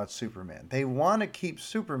forget about Superman. They want to keep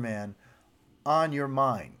Superman on your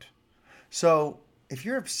mind. So if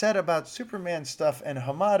you're upset about Superman stuff and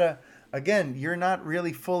Hamada, again, you're not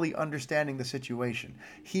really fully understanding the situation.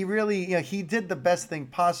 He really, he did the best thing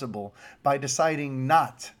possible by deciding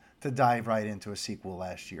not to dive right into a sequel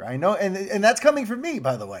last year. I know, and that's coming from me,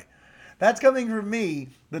 by the way. That's coming from me,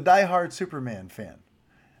 the diehard Superman fan.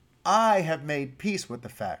 I have made peace with the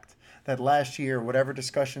fact that last year, whatever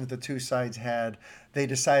discussions the two sides had, they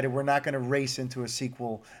decided we're not going to race into a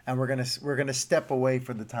sequel and we're going to step away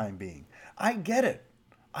for the time being. I get it.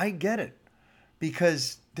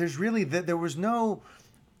 Because there was no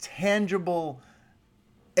tangible,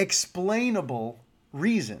 explainable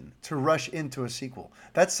reason to rush into a sequel.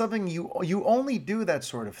 That's something you only do that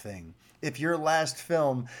sort of thing if your last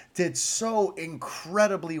film did so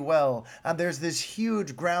incredibly well and there's this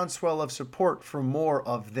huge groundswell of support for more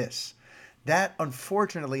of this. That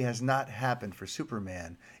unfortunately has not happened for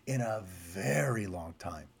Superman in a very long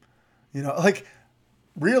time.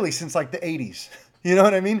 Really since like the 80s. You know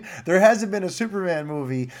what I mean? There hasn't been a Superman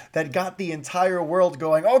movie that got the entire world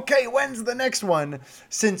going, okay, when's the next one?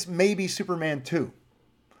 Since maybe Superman 2.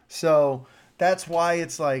 So that's why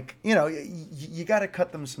it's like, you got to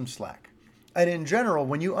cut them some slack. And in general,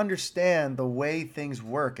 when you understand the way things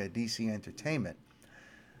work at DC Entertainment,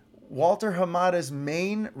 Walter Hamada's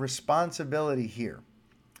main responsibility here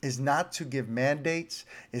is not to give mandates,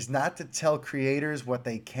 is not to tell creators what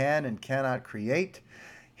they can and cannot create.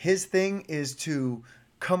 His thing is to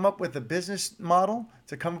come up with a business model,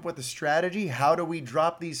 to come up with a strategy. How do we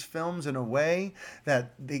drop these films in a way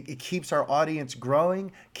that it keeps our audience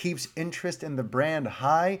growing, keeps interest in the brand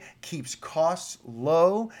high, keeps costs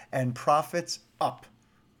low, and profits up?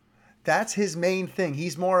 That's his main thing.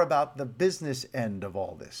 He's more about the business end of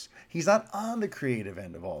all this. He's not on the creative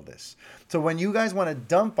end of all this. So when you guys want to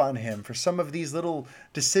dump on him for some of these little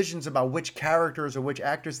decisions about which characters or which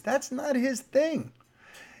actors, that's not his thing.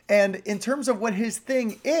 And in terms of what his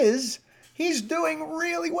thing is, he's doing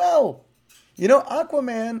really well.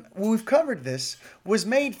 Aquaman, we've covered this, was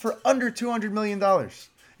made for under $200 million.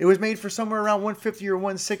 It was made for somewhere around 150 or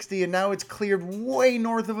 160, and now it's cleared way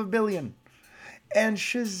north of $1 billion. And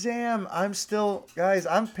Shazam,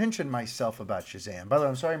 I'm pinching myself about Shazam. By the way,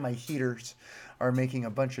 I'm sorry my heaters are making a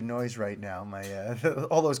bunch of noise right now.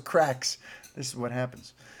 All those cracks. This is what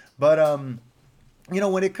happens. But,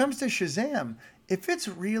 when it comes to Shazam, if it's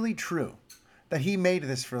really true that he made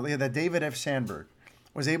this that David F. Sandberg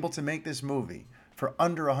was able to make this movie for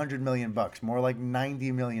under $100 million, more like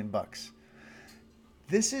 $90 million,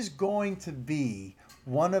 this is going to be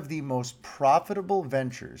one of the most profitable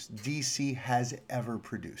ventures DC has ever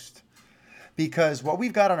produced. Because what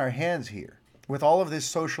we've got on our hands here, with all of this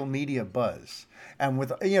social media buzz, and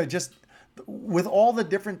with just with all the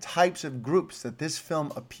different types of groups that this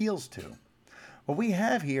film appeals to, what we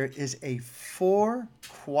have here is a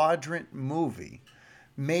 4-quadrant movie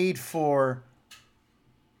made for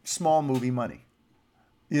small movie money.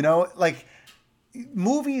 Like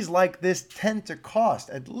movies like this tend to cost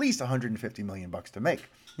at least $150 million to make.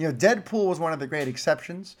 Deadpool was one of the great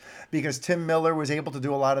exceptions because Tim Miller was able to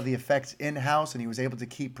do a lot of the effects in-house and he was able to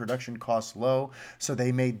keep production costs low. So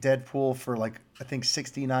they made Deadpool for I think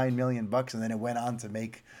 $69 million, and then it went on to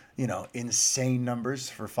make, insane numbers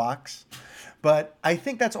for Fox. But I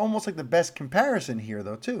think that's almost like the best comparison here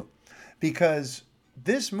though too, because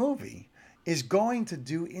this movie is going to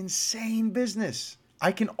do insane business.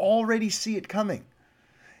 I can already see it coming.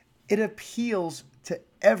 It appeals to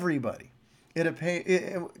everybody.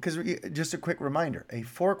 Because just a quick reminder, a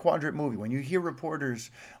 4-quadrant movie, when you hear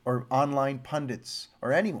reporters or online pundits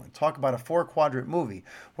or anyone talk about a 4-quadrant movie,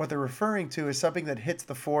 what they're referring to is something that hits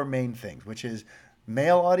the 4 main things, which is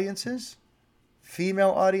male audiences,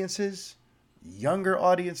 female audiences, younger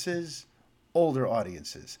audiences, older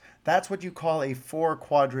audiences. That's what you call a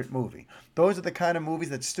 4-quadrant movie. Those are the kind of movies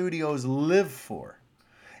that studios live for.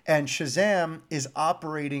 And Shazam is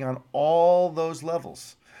operating on all those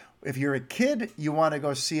levels. If you're a kid, you want to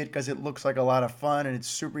go see it because it looks like a lot of fun and it's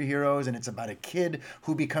superheroes and it's about a kid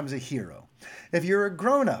who becomes a hero. If you're a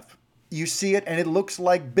grown-up, you see it and it looks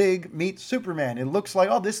like Big meets Superman. It looks like,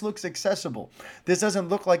 oh, this looks accessible. This doesn't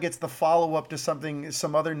look like it's the follow-up to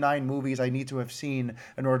some other 9 movies I need to have seen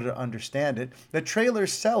in order to understand it. The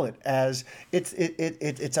trailers sell it as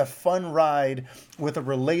it's a fun ride with a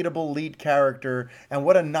relatable lead character, and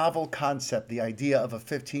what a novel concept, the idea of a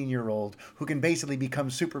 15-year-old who can basically become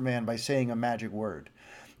Superman by saying a magic word.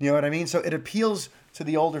 You know what I mean? So it appeals to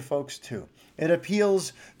the older folks too. It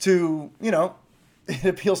appeals to, it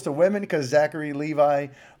appeals to women because Zachary Levi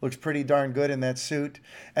looks pretty darn good in that suit.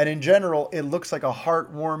 And in general, it looks like a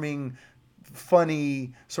heartwarming,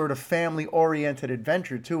 funny, sort of family-oriented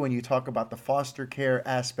adventure, too, when you talk about the foster care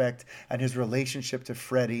aspect and his relationship to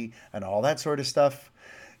Freddie and all that sort of stuff.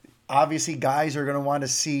 Obviously, guys are going to want to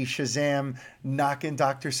see Shazam knocking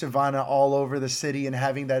Dr. Savannah all over the city and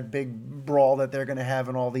having that big brawl that they're going to have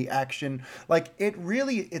and all the action.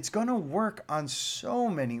 It's going to work on so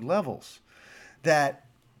many levels that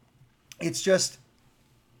it's just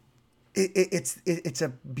it's a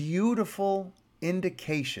beautiful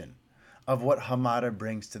indication of what Hamada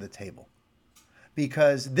brings to the table,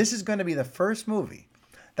 because this is going to be the first movie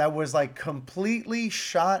that was completely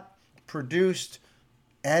shot, produced,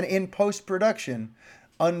 and in post-production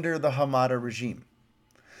under the Hamada regime.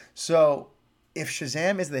 So if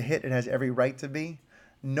Shazam is the hit it has every right to be,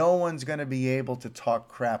 no one's going to be able to talk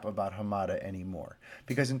crap about Hamada anymore.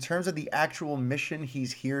 Because in terms of the actual mission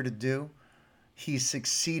he's here to do, he's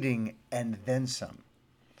succeeding and then some.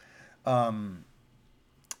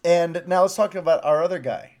 And now let's talk about our other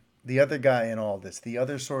guy. The other guy in all this. The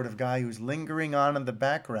other sort of guy who's lingering on in the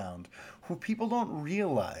background, who people don't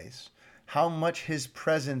realize how much his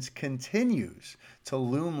presence continues to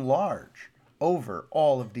loom large over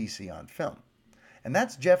all of DC on film. And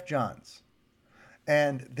that's Geoff Johns.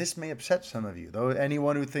 And this may upset some of you, though.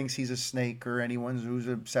 Anyone who thinks he's a snake or anyone who's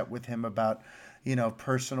upset with him about,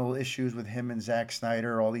 personal issues with him and Zack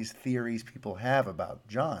Snyder, all these theories people have about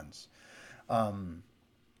Johns.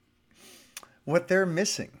 What they're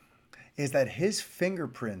missing is that his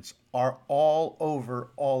fingerprints are all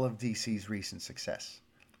over all of DC's recent success.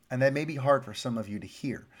 And that may be hard for some of you to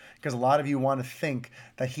hear, because a lot of you want to think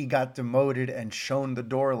that he got demoted and shown the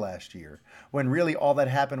door last year, when really all that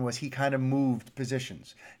happened was he kind of moved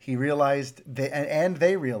positions. He realized,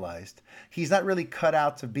 they realized, he's not really cut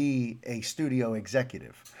out to be a studio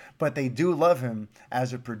executive, but they do love him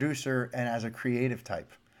as a producer and as a creative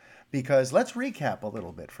type. Because let's recap a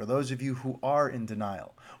little bit for those of you who are in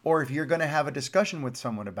denial, or if you're going to have a discussion with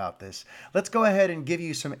someone about this, let's go ahead and give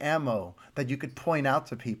you some ammo that you could point out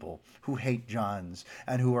to people who hate Johns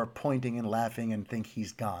and who are pointing and laughing and think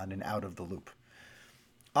he's gone and out of the loop.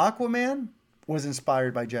 Aquaman was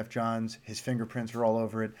inspired by Geoff Johns. His fingerprints were all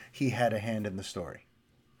over it. He had a hand in the story.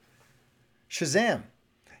 Shazam.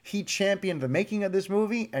 He championed the making of this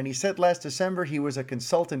movie, and he said last December he was a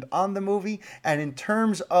consultant on the movie, and in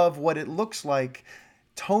terms of what it looks like,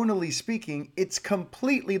 tonally speaking, it's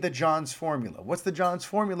completely the Johns formula. What's the Johns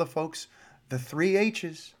formula, folks? The 3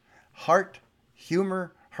 H's: heart,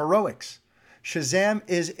 humor, heroics. Shazam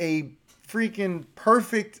is a freaking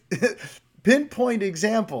perfect pinpoint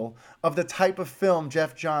example of the type of film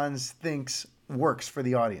Geoff Johns thinks works for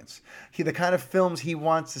the audience. The kind of films he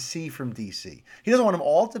wants to see from DC. He doesn't want them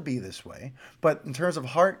all to be this way, but in terms of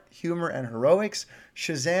heart, humor, and heroics,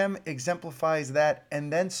 Shazam exemplifies that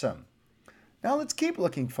and then some. Now let's keep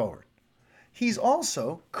looking forward. He's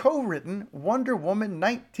also co-written Wonder Woman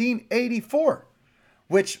 1984.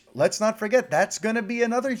 Which, let's not forget, that's going to be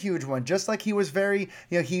another huge one. Just like he was very,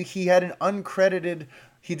 he had an uncredited,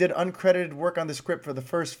 he did uncredited work on the script for the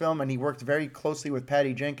first film, and he worked very closely with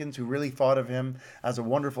Patty Jenkins, who really thought of him as a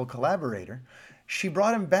wonderful collaborator. She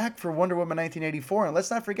brought him back for Wonder Woman 1984, and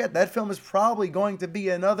let's not forget, that film is probably going to be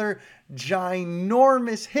another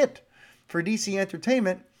ginormous hit for DC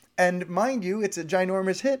Entertainment. And mind you, it's a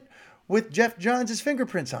ginormous hit with Geoff Johns'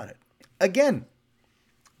 fingerprints on it. Again.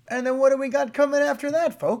 And then what do we got coming after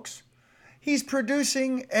that, folks? He's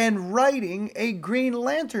producing and writing a Green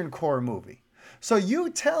Lantern Corps movie. So you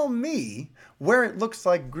tell me where it looks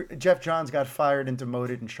like Geoff Johns got fired and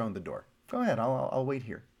demoted and shown the door. Go ahead, I'll wait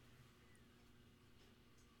here.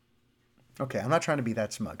 Okay, I'm not trying to be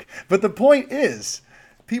that smug. But the point is,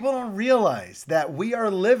 people don't realize that we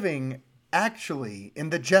are living actually in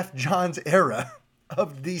the Geoff Johns era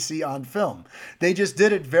of DC on film. They just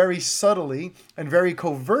did it very subtly and very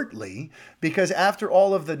covertly because after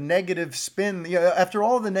all of the negative spin, after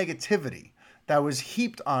all of the negativity that was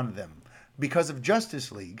heaped on them because of Justice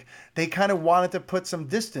League, they kind of wanted to put some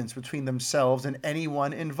distance between themselves and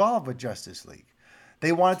anyone involved with Justice League.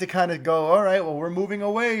 They wanted to kind of go, all right, well, we're moving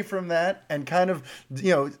away from that, and kind of,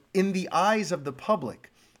 in the eyes of the public,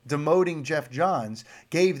 demoting Geoff Johns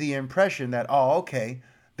gave the impression that, oh, okay,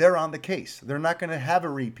 they're on the case. They're not going to have a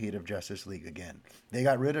repeat of Justice League again. They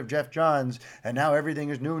got rid of Geoff Johns, and now everything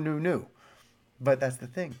is new. But that's the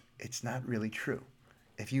thing. It's not really true.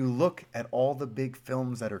 If you look at all the big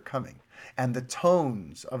films that are coming and the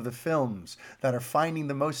tones of the films that are finding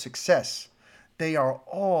the most success, they are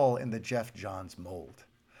all in the Geoff Johns mold.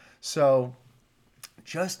 So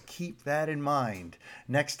just keep that in mind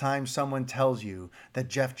next time someone tells you that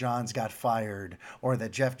Geoff Johns got fired or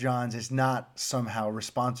that Geoff Johns is not somehow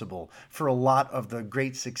responsible for a lot of the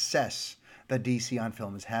great success that DC on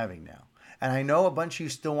film is having now. And I know a bunch of you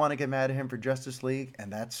still want to get mad at him for Justice League,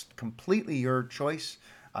 and that's completely your choice.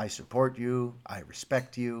 I support you. I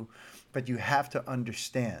respect you. But you have to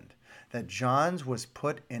understand that Johns was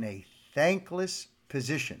put in a thankless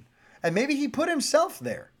position. And maybe he put himself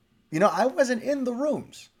there. I wasn't in the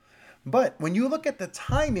rooms. But when you look at the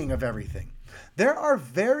timing of everything, there are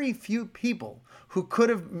very few people who could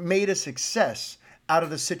have made a success out of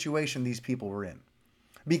the situation these people were in.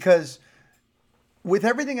 Because with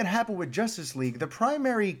everything that happened with Justice League, the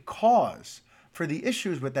primary cause for the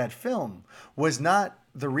issues with that film was not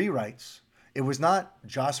the rewrites. It was not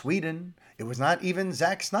Joss Whedon. It was not even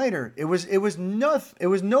Zack Snyder. It was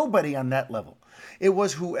nobody on that level. It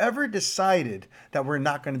was whoever decided that we're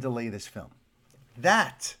not going to delay this film.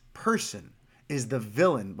 That person is the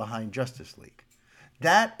villain behind Justice League.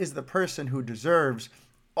 That is the person who deserves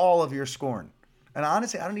all of your scorn. And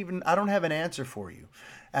honestly, I don't have an answer for you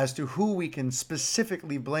as to who we can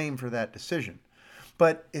specifically blame for that decision.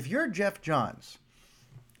 But if you're Geoff Johns,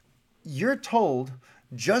 you're told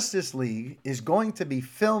Justice League is going to be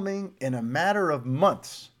filming in a matter of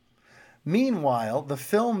months. Meanwhile, the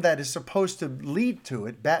film that is supposed to lead to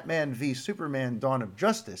it, Batman v Superman: Dawn of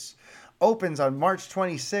Justice, opens on March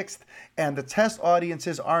 26th, and the test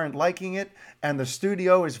audiences aren't liking it, and the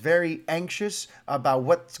studio is very anxious about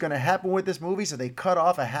what's going to happen with this movie, so they cut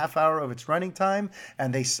off a half hour of its running time,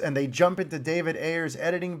 and they jump into David Ayer's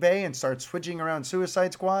editing bay and start switching around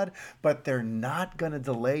Suicide Squad, but they're not going to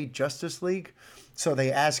delay Justice League. So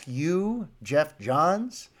they ask you, Geoff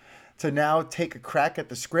Johns, to now take a crack at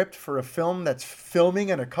the script for a film that's filming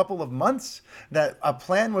in a couple of months, that a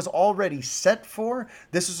plan was already set for.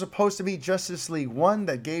 This is supposed to be Justice League 1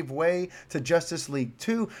 that gave way to Justice League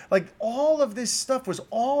 2. Like, all of this stuff was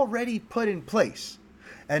already put in place.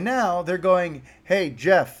 And now they're going, hey,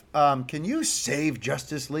 Geoff, can you save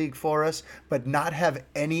Justice League for us, but not have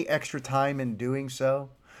any extra time in doing so?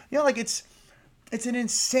 It's an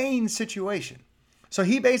insane situation. So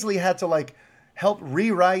he basically had to, help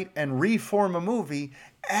rewrite and reform a movie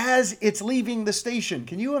as it's leaving the station.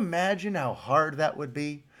 Can you imagine how hard that would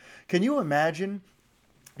be? Can you imagine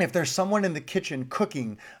if there's someone in the kitchen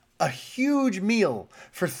cooking a huge meal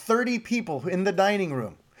for 30 people in the dining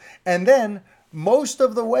room, and then most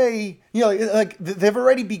of the way, they've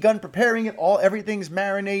already begun preparing it, everything's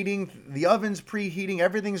marinating, the oven's preheating,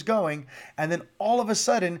 everything's going, and then all of a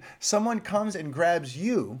sudden someone comes and grabs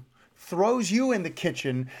you, throws you in the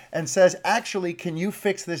kitchen, and says, actually, can you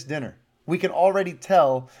fix this dinner? We can already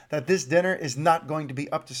tell that this dinner is not going to be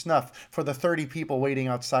up to snuff for the 30 people waiting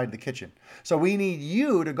outside the kitchen. So we need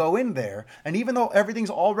you to go in there, and even though everything's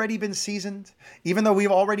already been seasoned, even though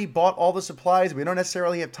we've already bought all the supplies, we don't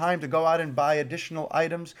necessarily have time to go out and buy additional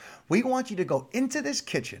items, we want you to go into this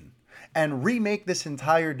kitchen and remake this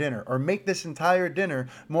entire dinner, or make this entire dinner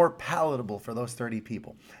more palatable for those 30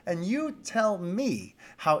 people. And you tell me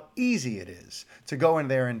how easy it is to go in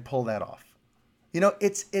there and pull that off. You know,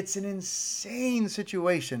 it's an insane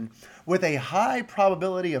situation with a high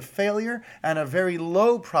probability of failure and a very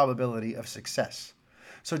low probability of success.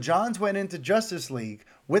 So Johns went into Justice League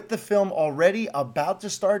with the film already about to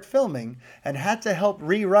start filming and had to help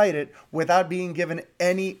rewrite it without being given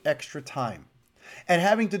any extra time. And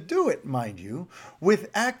having to do it, mind you,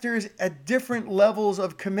 with actors at different levels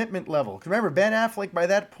of commitment level. Remember, Ben Affleck by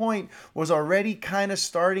that point was already kind of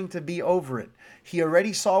starting to be over it. He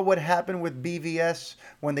already saw what happened with BVS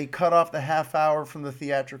when they cut off the half hour from the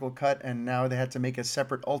theatrical cut, and now they had to make a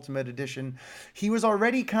separate Ultimate Edition. He was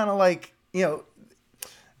already kind of like, you know,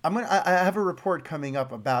 I have a report coming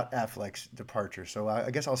up about Affleck's departure, so I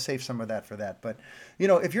guess I'll save some of that for that. But, you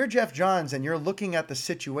know, if you're Geoff Johns and you're looking at the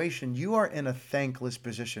situation, you are in a thankless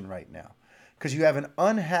position right now because you have an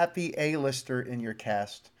unhappy A-lister in your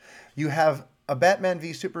cast. You have a Batman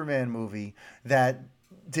v Superman movie that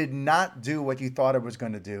did not do what you thought it was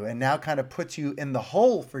going to do and now kind of puts you in the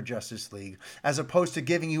hole for Justice League as opposed to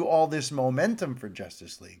giving you all this momentum for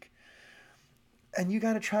Justice League. And you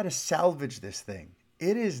got to try to salvage this thing.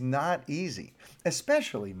 It is not easy,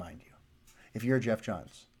 especially, mind you, if you're Geoff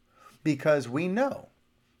Johns, because we know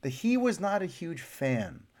that he was not a huge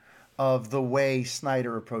fan of the way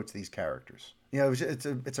Snyder approached these characters. You know,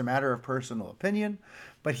 it's a matter of personal opinion,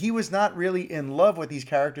 but he was not really in love with these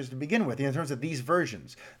characters to begin with, in terms of these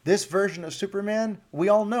versions. This version of Superman, we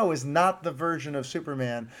all know, is not the version of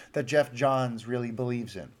Superman that Geoff Johns really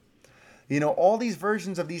believes in. You know, all these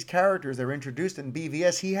versions of these characters that were introduced in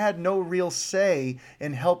BVS, he had no real say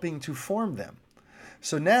in helping to form them.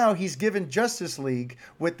 So now he's given Justice League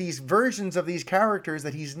with these versions of these characters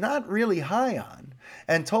that he's not really high on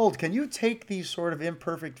and told, can you take these sort of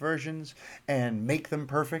imperfect versions and make them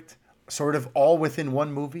perfect, sort of all within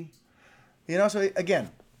one movie? You know, so again,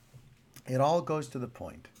 it all goes to the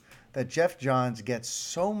point that Geoff Johns gets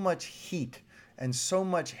so much heat and so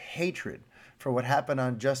much hatred for what happened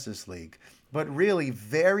on Justice League, but really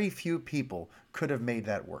very few people could have made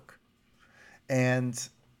that work. And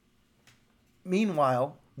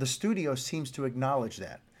meanwhile, the studio seems to acknowledge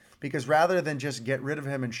that, because rather than just get rid of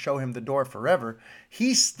him and show him the door forever,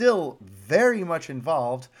 he's still very much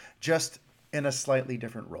involved, just in a slightly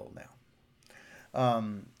different role now.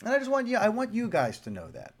 And I want you guys to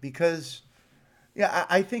know that, because yeah,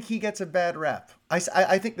 I think he gets a bad rap.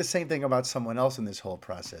 I think the same thing about someone else in this whole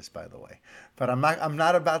process, by the way. But I'm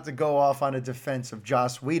not about to go off on a defense of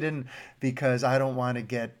Joss Whedon, because I don't want to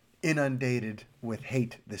get inundated with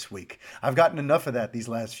hate this week. I've gotten enough of that these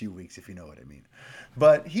last few weeks, if you know what I mean.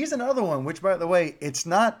 But he's another one, which, by the way, it's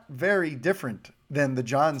not very different than the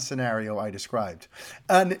John scenario I described.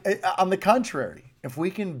 And on the contrary, if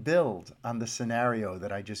we can build on the scenario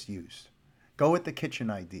that I just used, go with the kitchen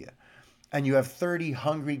idea, and you have 30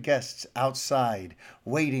 hungry guests outside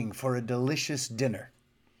waiting for a delicious dinner,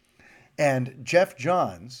 and Geoff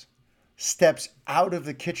Johns steps out of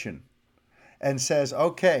the kitchen and says,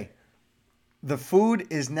 okay, the food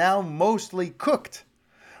is now mostly cooked.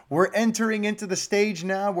 We're entering into the stage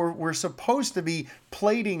now where we're supposed to be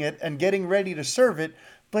plating it and getting ready to serve it.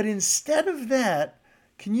 But instead of that,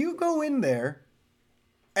 can you go in there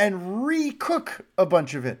and re-cook a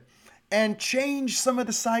bunch of it and change some of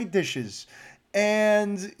the side dishes?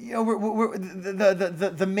 And, you know,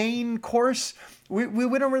 the main course, we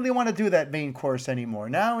don't really want to do that main course anymore.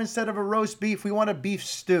 Now, instead of a roast beef, we want a beef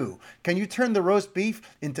stew. Can you turn the roast beef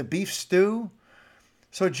into beef stew?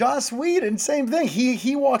 So Joss Whedon, same thing.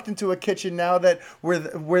 He walked into a kitchen now that where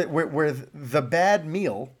the bad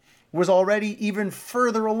meal was already even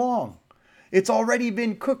further along. It's already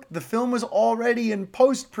been cooked. The film was already in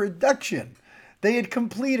post-production. They had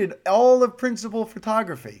completed all of principal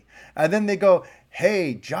photography. And then they go,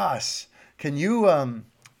 hey, Joss, can you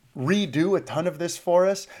redo a ton of this for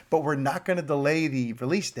us? But we're not going to delay the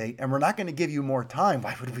release date, and we're not going to give you more time.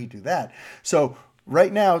 Why would we do that? So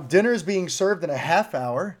right now, dinner's being served in a half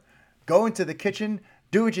hour. Go into the kitchen,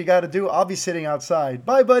 do what you got to do. I'll be sitting outside.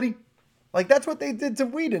 Bye, buddy. Like, that's what they did to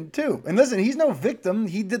Whedon, too. And listen, he's no victim.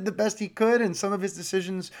 He did the best he could, and some of his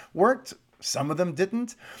decisions worked. Some of them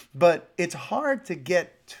didn't. But it's hard to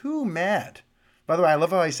get too mad. By the way, I love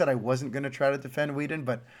how I said I wasn't going to try to defend Whedon,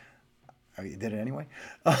 but I did it anyway.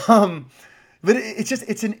 But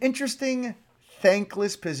it's an interesting,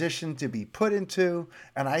 thankless position to be put into.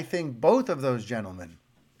 And I think both of those gentlemen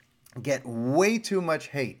get way too much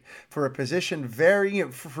hate for a position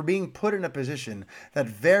for being put in a position that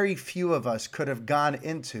very few of us could have gone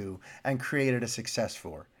into and created a success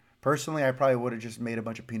for. Personally, I probably would have just made a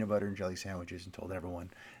bunch of peanut butter and jelly sandwiches and told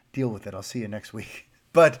everyone, deal with it. I'll see you next week.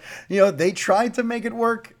 But, they tried to make it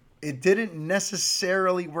work. It didn't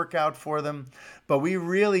necessarily work out for them. But we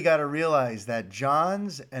really got to realize that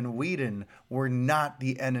Johns and Whedon were not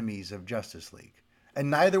the enemies of Justice League. And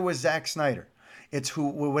neither was Zack Snyder. It's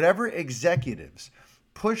whatever executives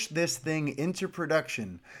pushed this thing into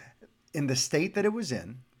production in the state that it was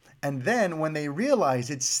in, and then when they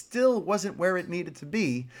realized it still wasn't where it needed to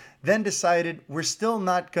be, then decided we're still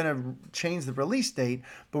not going to change the release date,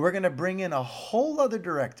 but we're going to bring in a whole other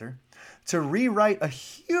director to rewrite a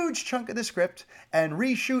huge chunk of the script and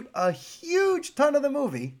reshoot a huge ton of the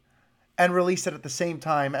movie and release it at the same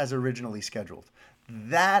time as originally scheduled.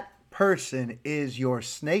 That person is your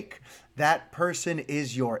snake. That person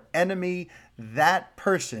is your enemy. That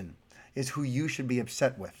person is who you should be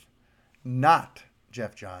upset with. Not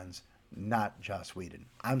Geoff Johns, not Joss Whedon.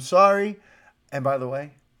 I'm sorry. And by the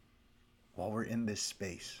way, while we're in this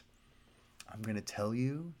space, I'm going to tell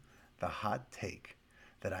you the hot take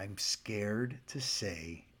that I'm scared to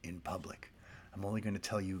say in public. I'm only going to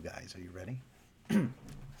tell you guys. Are you ready?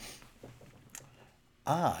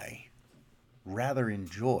 I rather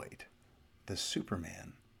enjoyed the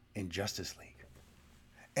Superman in Justice League.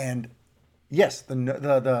 And yes,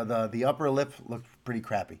 the upper lip looked pretty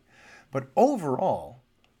crappy. But overall,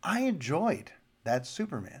 I enjoyed that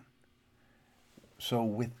Superman. So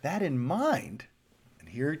with that in mind, and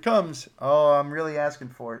here it comes. Oh, I'm really asking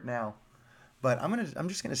for it now. But I'm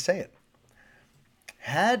just gonna say it.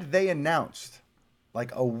 Had they announced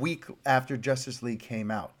like a week after Justice League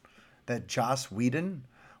came out that Joss Whedon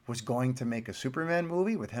was going to make a Superman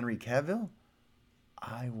movie with Henry Cavill,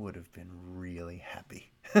 I would have been really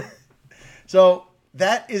happy. So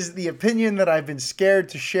that is the opinion that I've been scared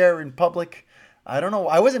to share in public. I don't know.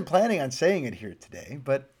 I wasn't planning on saying it here today,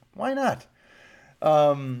 but why not?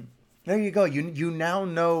 There you go. You now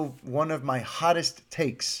know one of my hottest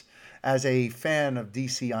takes as a fan of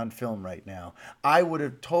DC on film right now. I would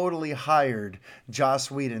have totally hired Joss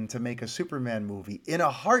Whedon to make a Superman movie in a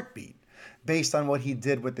heartbeat based on what he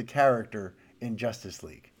did with the character in Justice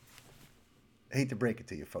League. I hate to break it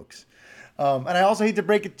to you, folks. And I also hate to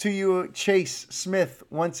break it to you, Chase Smith,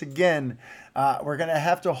 once again. We're going to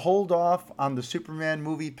have to hold off on the Superman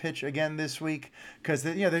movie pitch again this week because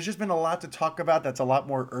there's just been a lot to talk about that's a lot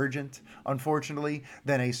more urgent, unfortunately,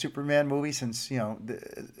 than a Superman movie since,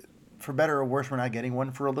 for better or worse, we're not getting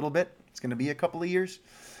one for a little bit. It's going to be a couple of years.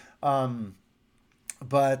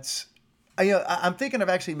 But I'm thinking of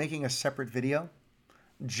actually making a separate video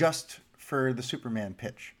just for the Superman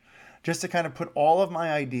pitch, just to kind of put all of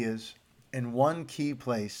my ideas in one key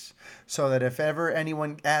place so that if ever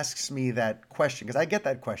anyone asks me that question, because I get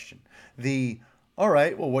that question, all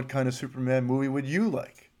right, well, what kind of Superman movie would you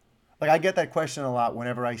like? Like, I get that question a lot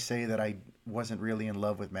whenever I say that I wasn't really in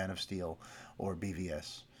love with Man of Steel or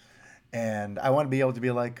BVS. And I want to be able to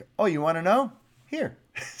be like, oh, you want to know? Here.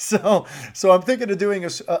 So I'm thinking of doing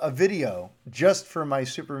a video just for my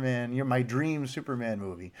Superman, my dream Superman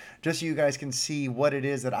movie, just so you guys can see what it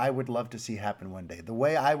is that I would love to see happen one day, the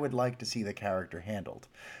way I would like to see the character handled.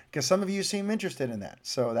 Because some of you seem interested in that.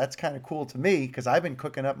 So that's kind of cool to me because I've been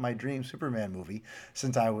cooking up my dream Superman movie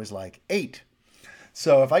since I was like 8.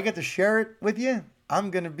 So if I get to share it with you,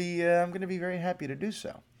 I'm gonna be very happy to do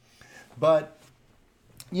so. But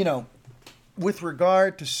with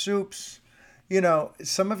regard to Supes,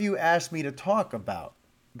 some of you asked me to talk about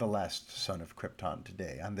The Last Son of Krypton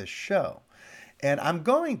today on this show. And I'm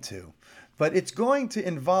going to, but it's going to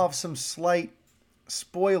involve some slight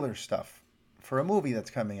spoiler stuff for a movie that's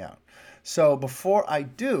coming out. So before I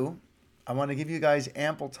do, I want to give you guys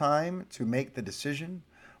ample time to make the decision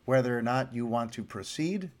whether or not you want to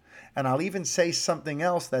proceed. And I'll even say something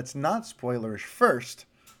else that's not spoilerish first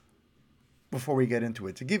before we get into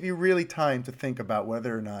it, to give you really time to think about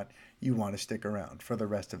whether or not you want to stick around for the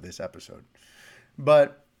rest of this episode.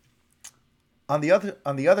 But on the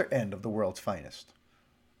other end of the world's finest,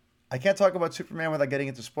 I can't talk about Superman without getting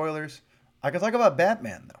into spoilers. I can talk about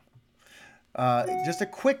Batman, though. Just a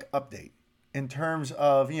quick update in terms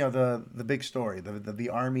of the big story, the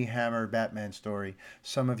Armie Hammer Batman story.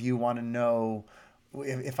 Some of you want to know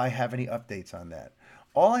if I have any updates on that.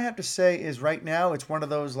 All I have to say is right now it's one of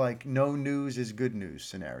those like no news is good news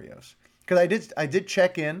scenarios. Because I did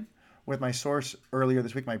check in with my source earlier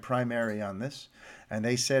this week, my primary on this, and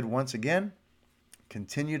they said once again,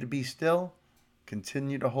 continue to be still.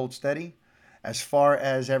 continue to hold steady. As far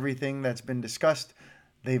as everything that's been discussed,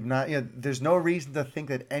 they've not. There's no reason to think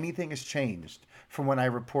that anything has changed from when I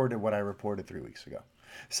reported what I reported 3 weeks ago.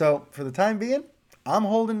 So for the time being, I'm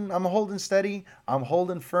holding steady. I'm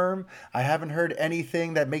holding firm. I haven't heard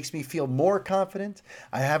anything that makes me feel more confident.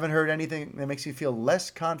 I haven't heard anything that makes me feel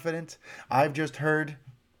less confident. I've just heard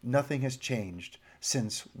nothing has changed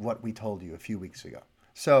since what we told you a few weeks ago.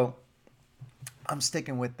 So I'm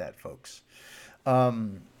sticking with that, folks.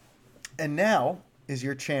 And now is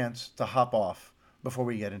your chance to hop off before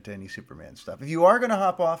we get into any Superman stuff. If you are going to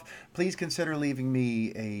hop off, please consider leaving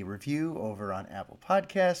me a review over on Apple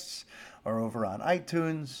Podcasts or over on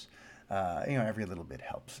iTunes. Every little bit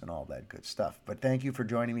helps and all that good stuff. But thank you for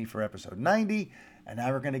joining me for episode 90. And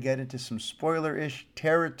now we're going to get into some spoiler-ish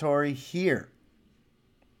territory here.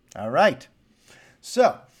 All right.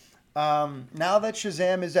 So, now that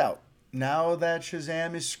Shazam is out, now that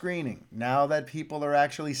Shazam is screening, now that people are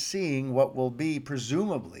actually seeing what will be,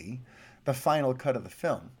 presumably, the final cut of the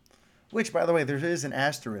film, which, by the way, there is an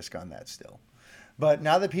asterisk on that still. But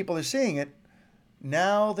now that people are seeing it,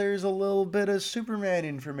 now there's a little bit of Superman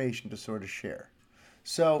information to sort of share.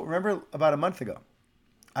 So, remember about a month ago,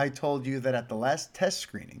 I told you that at the last test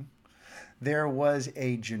screening, there was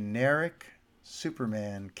a generic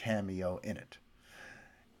Superman cameo in it.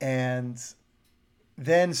 And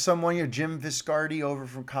then someone, Jim Viscardi over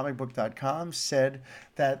from comicbook.com, said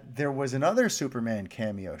that there was another Superman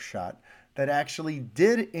cameo shot that actually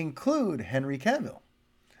did include Henry Cavill.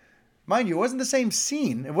 Mind you, it wasn't the same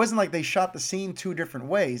scene. It wasn't like they shot the scene two different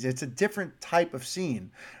ways. It's a different type of scene.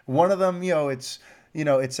 One of them, it's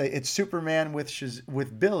Superman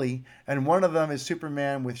with Billy, and one of them is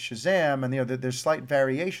Superman with Shazam, and there's slight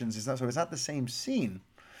variations. It's not the same scene.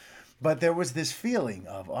 But there was this feeling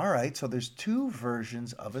of, all right, so there's two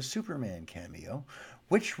versions of a Superman cameo.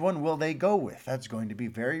 Which one will they go with? That's going to be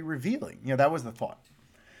very revealing. That was the thought.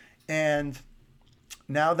 And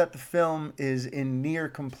now that the film is in near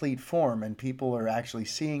complete form and people are actually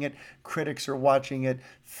seeing it, critics are watching it,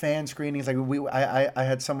 fan screenings. I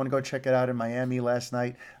had someone go check it out in Miami last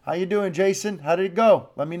night. How you doing, Jason? How did it go?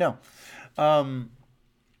 Let me know. Now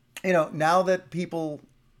that people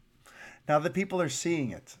are seeing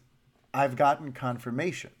it, I've gotten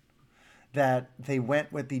confirmation that they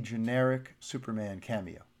went with the generic Superman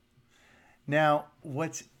cameo. Now,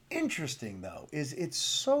 what's interesting, though, is it's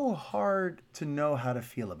so hard to know how to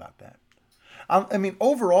feel about that.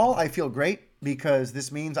 Overall, I feel great because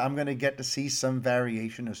this means I'm going to get to see some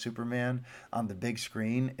variation of Superman on the big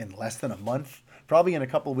screen in less than a month. Probably in a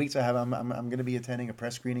couple of weeks, I'm going to be attending a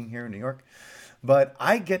press screening here in New York. But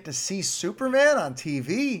I get to see Superman on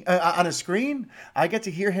TV, on a screen. I get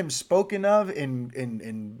to hear him spoken of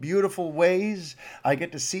in beautiful ways. I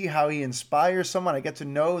get to see how he inspires someone. I get to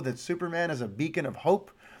know that Superman is a beacon of hope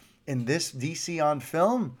in this DC on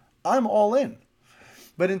film. I'm all in.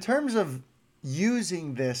 But in terms of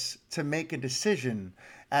using this to make a decision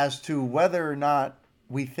as to whether or not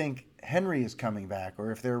we think Henry is coming back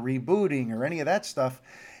or if they're rebooting or any of that stuff,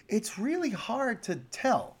 it's really hard to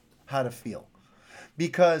tell how to feel.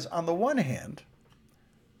 Because on the one hand,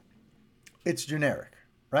 it's generic,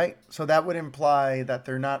 right? So that would imply that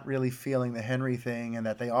they're not really feeling the Henry thing and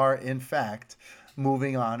that they are, in fact,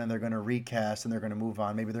 moving on and they're going to recast and they're going to move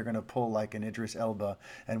on. Maybe they're going to pull like an Idris Elba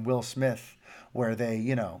and Will Smith where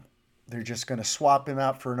they're just going to swap him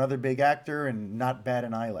out for another big actor and not bat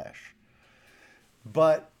an eyelash.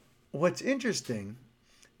 But what's interesting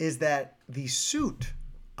is that the suit,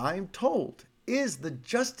 I'm told, is the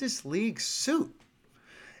Justice League suit.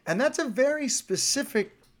 And that's a very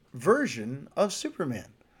specific version of Superman.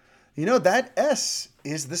 That S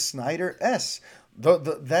is the Snyder S.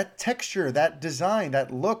 That texture, that design,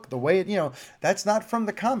 that look, the way it, that's not from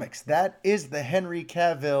the comics. That is the Henry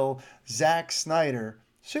Cavill, Zack Snyder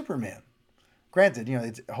Superman.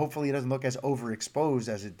 Granted, hopefully it doesn't look as overexposed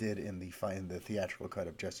as it did in the theatrical cut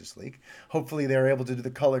of Justice League. Hopefully they're able to do the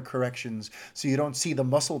color corrections so you don't see the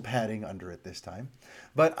muscle padding under it this time.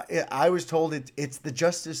 But I was told it's the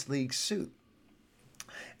Justice League suit.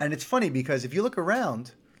 And it's funny because if you look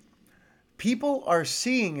around, people are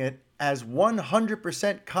seeing it as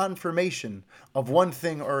 100% confirmation of one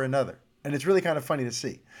thing or another. And it's really kind of funny to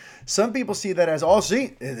see. Some people see that as,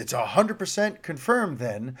 it's 100% confirmed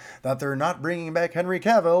then that they're not bringing back Henry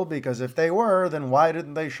Cavill, because if they were, then why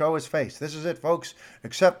didn't they show his face? This is it, folks.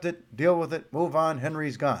 Accept it, deal with it, move on,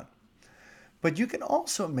 Henry's gone. But you can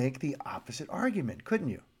also make the opposite argument, couldn't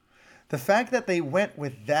you? The fact that they went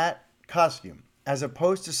with that costume as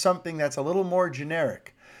opposed to something that's a little more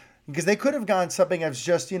generic, because they could have gone something that's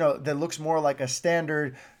just, that looks more like a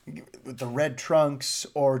standard, with the red trunks,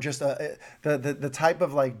 or just the type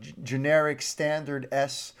of like generic standard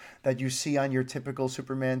S that you see on your typical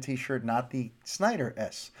Superman T-shirt, not the Snyder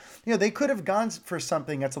S. They could have gone for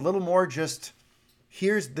something that's a little more just,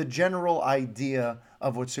 here's the general idea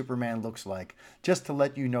of what Superman looks like, just to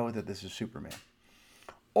let you know that this is Superman.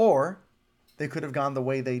 Or they could have gone the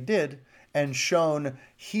way they did and shown,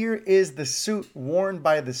 here is the suit worn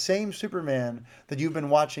by the same Superman that you've been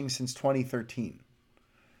watching since 2013.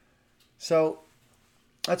 So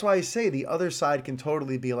that's why I say the other side can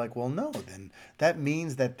totally be like, well, no, then that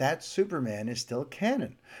means that Superman is still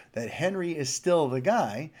canon, that Henry is still the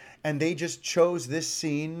guy, and they just chose this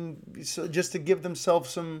scene just to give themselves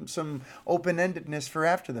some open-endedness for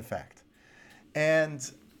after the fact. And,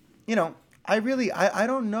 I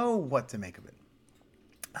don't know what to make of it.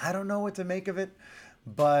 I don't know what to make of it,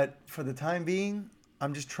 but for the time being,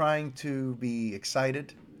 I'm just trying to be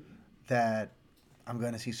excited that I'm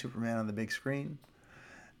going to see Superman on the big screen.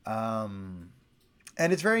 And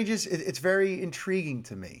it's very intriguing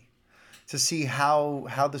to me to see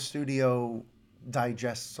how the studio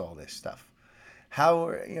digests all this stuff.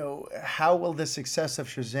 How will the success of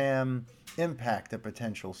Shazam impact a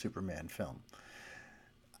potential Superman film?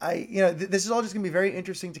 This is all just going to be very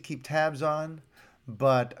interesting to keep tabs on.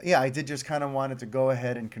 But yeah, I did just kind of wanted to go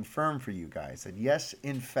ahead and confirm for you guys that yes,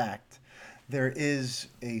 in fact, there is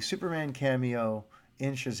a Superman cameo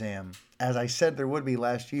in Shazam. As I said, there would be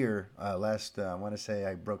last year. I want to say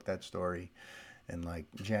I broke that story in like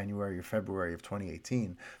January or February of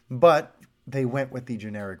 2018. But they went with the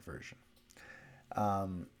generic version.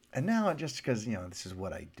 And now, just because, this is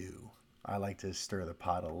what I do, I like to stir the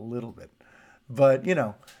pot a little bit. But,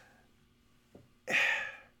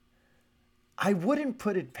 I wouldn't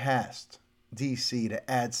put it past DC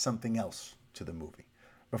to add something else to the movie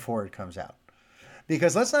before it comes out.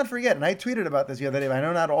 Because let's not forget, and I tweeted about this the other day, but I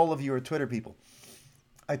know not all of you are Twitter people.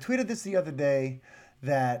 I tweeted this the other day,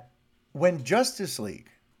 that when Justice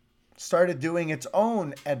League started doing its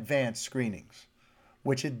own advanced screenings,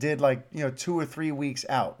 which it did 2 or 3 weeks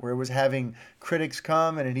out, where it was having critics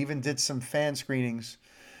come, and it even did some fan screenings.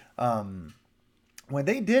 When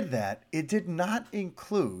they did that, it did not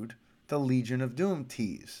include the Legion of Doom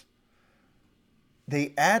tease.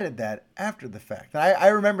 They added that after the fact. And I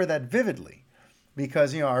remember that vividly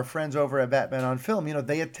because, our friends over at Batman on Film,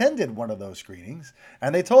 they attended one of those screenings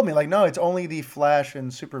and they told me no, it's only the Flash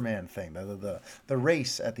and Superman thing, the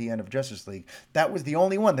race at the end of Justice League. That was the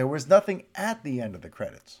only one. There was nothing at the end of the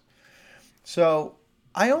credits. So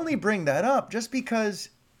I only bring that up just because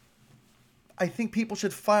I think people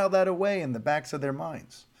should file that away in the backs of their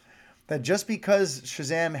minds. That just because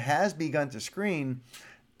Shazam has begun to screen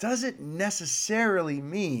doesn't necessarily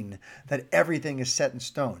mean that everything is set in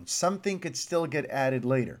stone. Something could still get added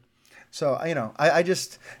later. So,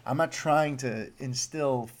 I'm not trying to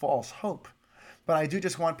instill false hope, but I do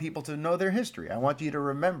just want people to know their history. I want you to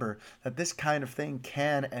remember that this kind of thing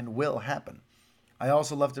can and will happen. I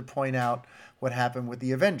also love to point out what happened with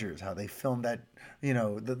the Avengers, how they filmed that,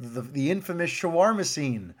 the infamous shawarma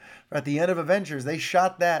scene at the end of Avengers. They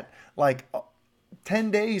shot that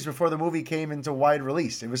 10 days before the movie came into wide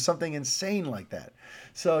release. It was something insane like that.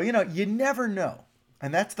 So, you never know.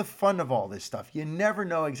 And that's the fun of all this stuff. You never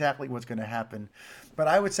know exactly what's going to happen. But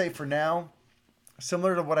I would say for now,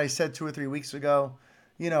 similar to what I said 2 or 3 weeks ago,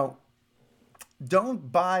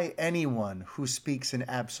 don't buy anyone who speaks in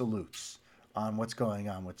absolutes on what's going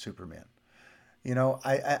on with Superman.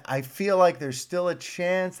 I feel like there's still a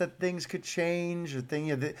chance that things could change.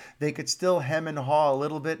 They could still hem and haw a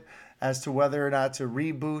little bit as to whether or not to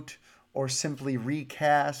reboot or simply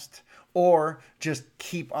recast or just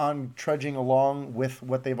keep on trudging along with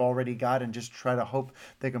what they've already got and just try to hope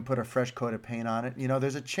they can put a fresh coat of paint on it.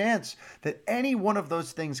 There's a chance that any one of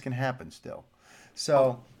those things can happen still.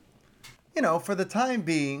 So, for the time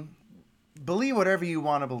being, believe whatever you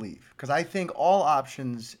want to believe, because I think all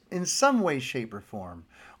options in some way, shape, or form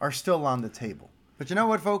are still on the table. But you know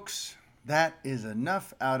what, folks? That is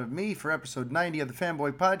enough out of me for episode 90 of the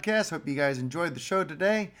Fanboy Podcast. Hope you guys enjoyed the show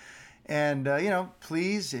today. And,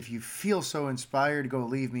 please, if you feel so inspired, go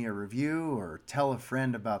leave me a review or tell a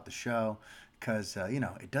friend about the show, because,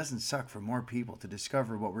 it doesn't suck for more people to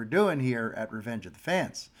discover what we're doing here at Revenge of the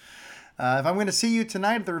Fans. If I'm going to see you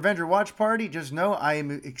tonight at the Revenger Watch Party, just know I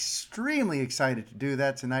am extremely excited to do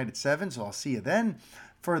that tonight at 7, so I'll see you then.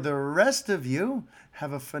 For the rest of you,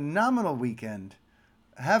 have a phenomenal weekend.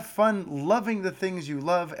 Have fun loving the things you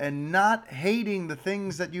love and not hating the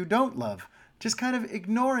things that you don't love. Just kind of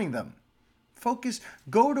ignoring them. Focus.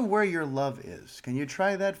 Go to where your love is. Can you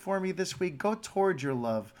try that for me this week? Go towards your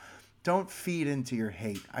love. Don't feed into your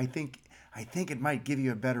hate. I think I think it might give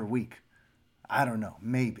you a better week. I don't know,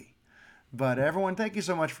 maybe. But everyone, thank you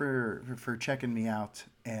so much for checking me out,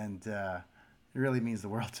 and it really means the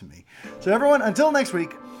world to me. So everyone, until next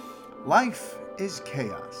week, life is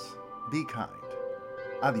chaos. Be kind.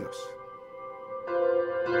 Adios.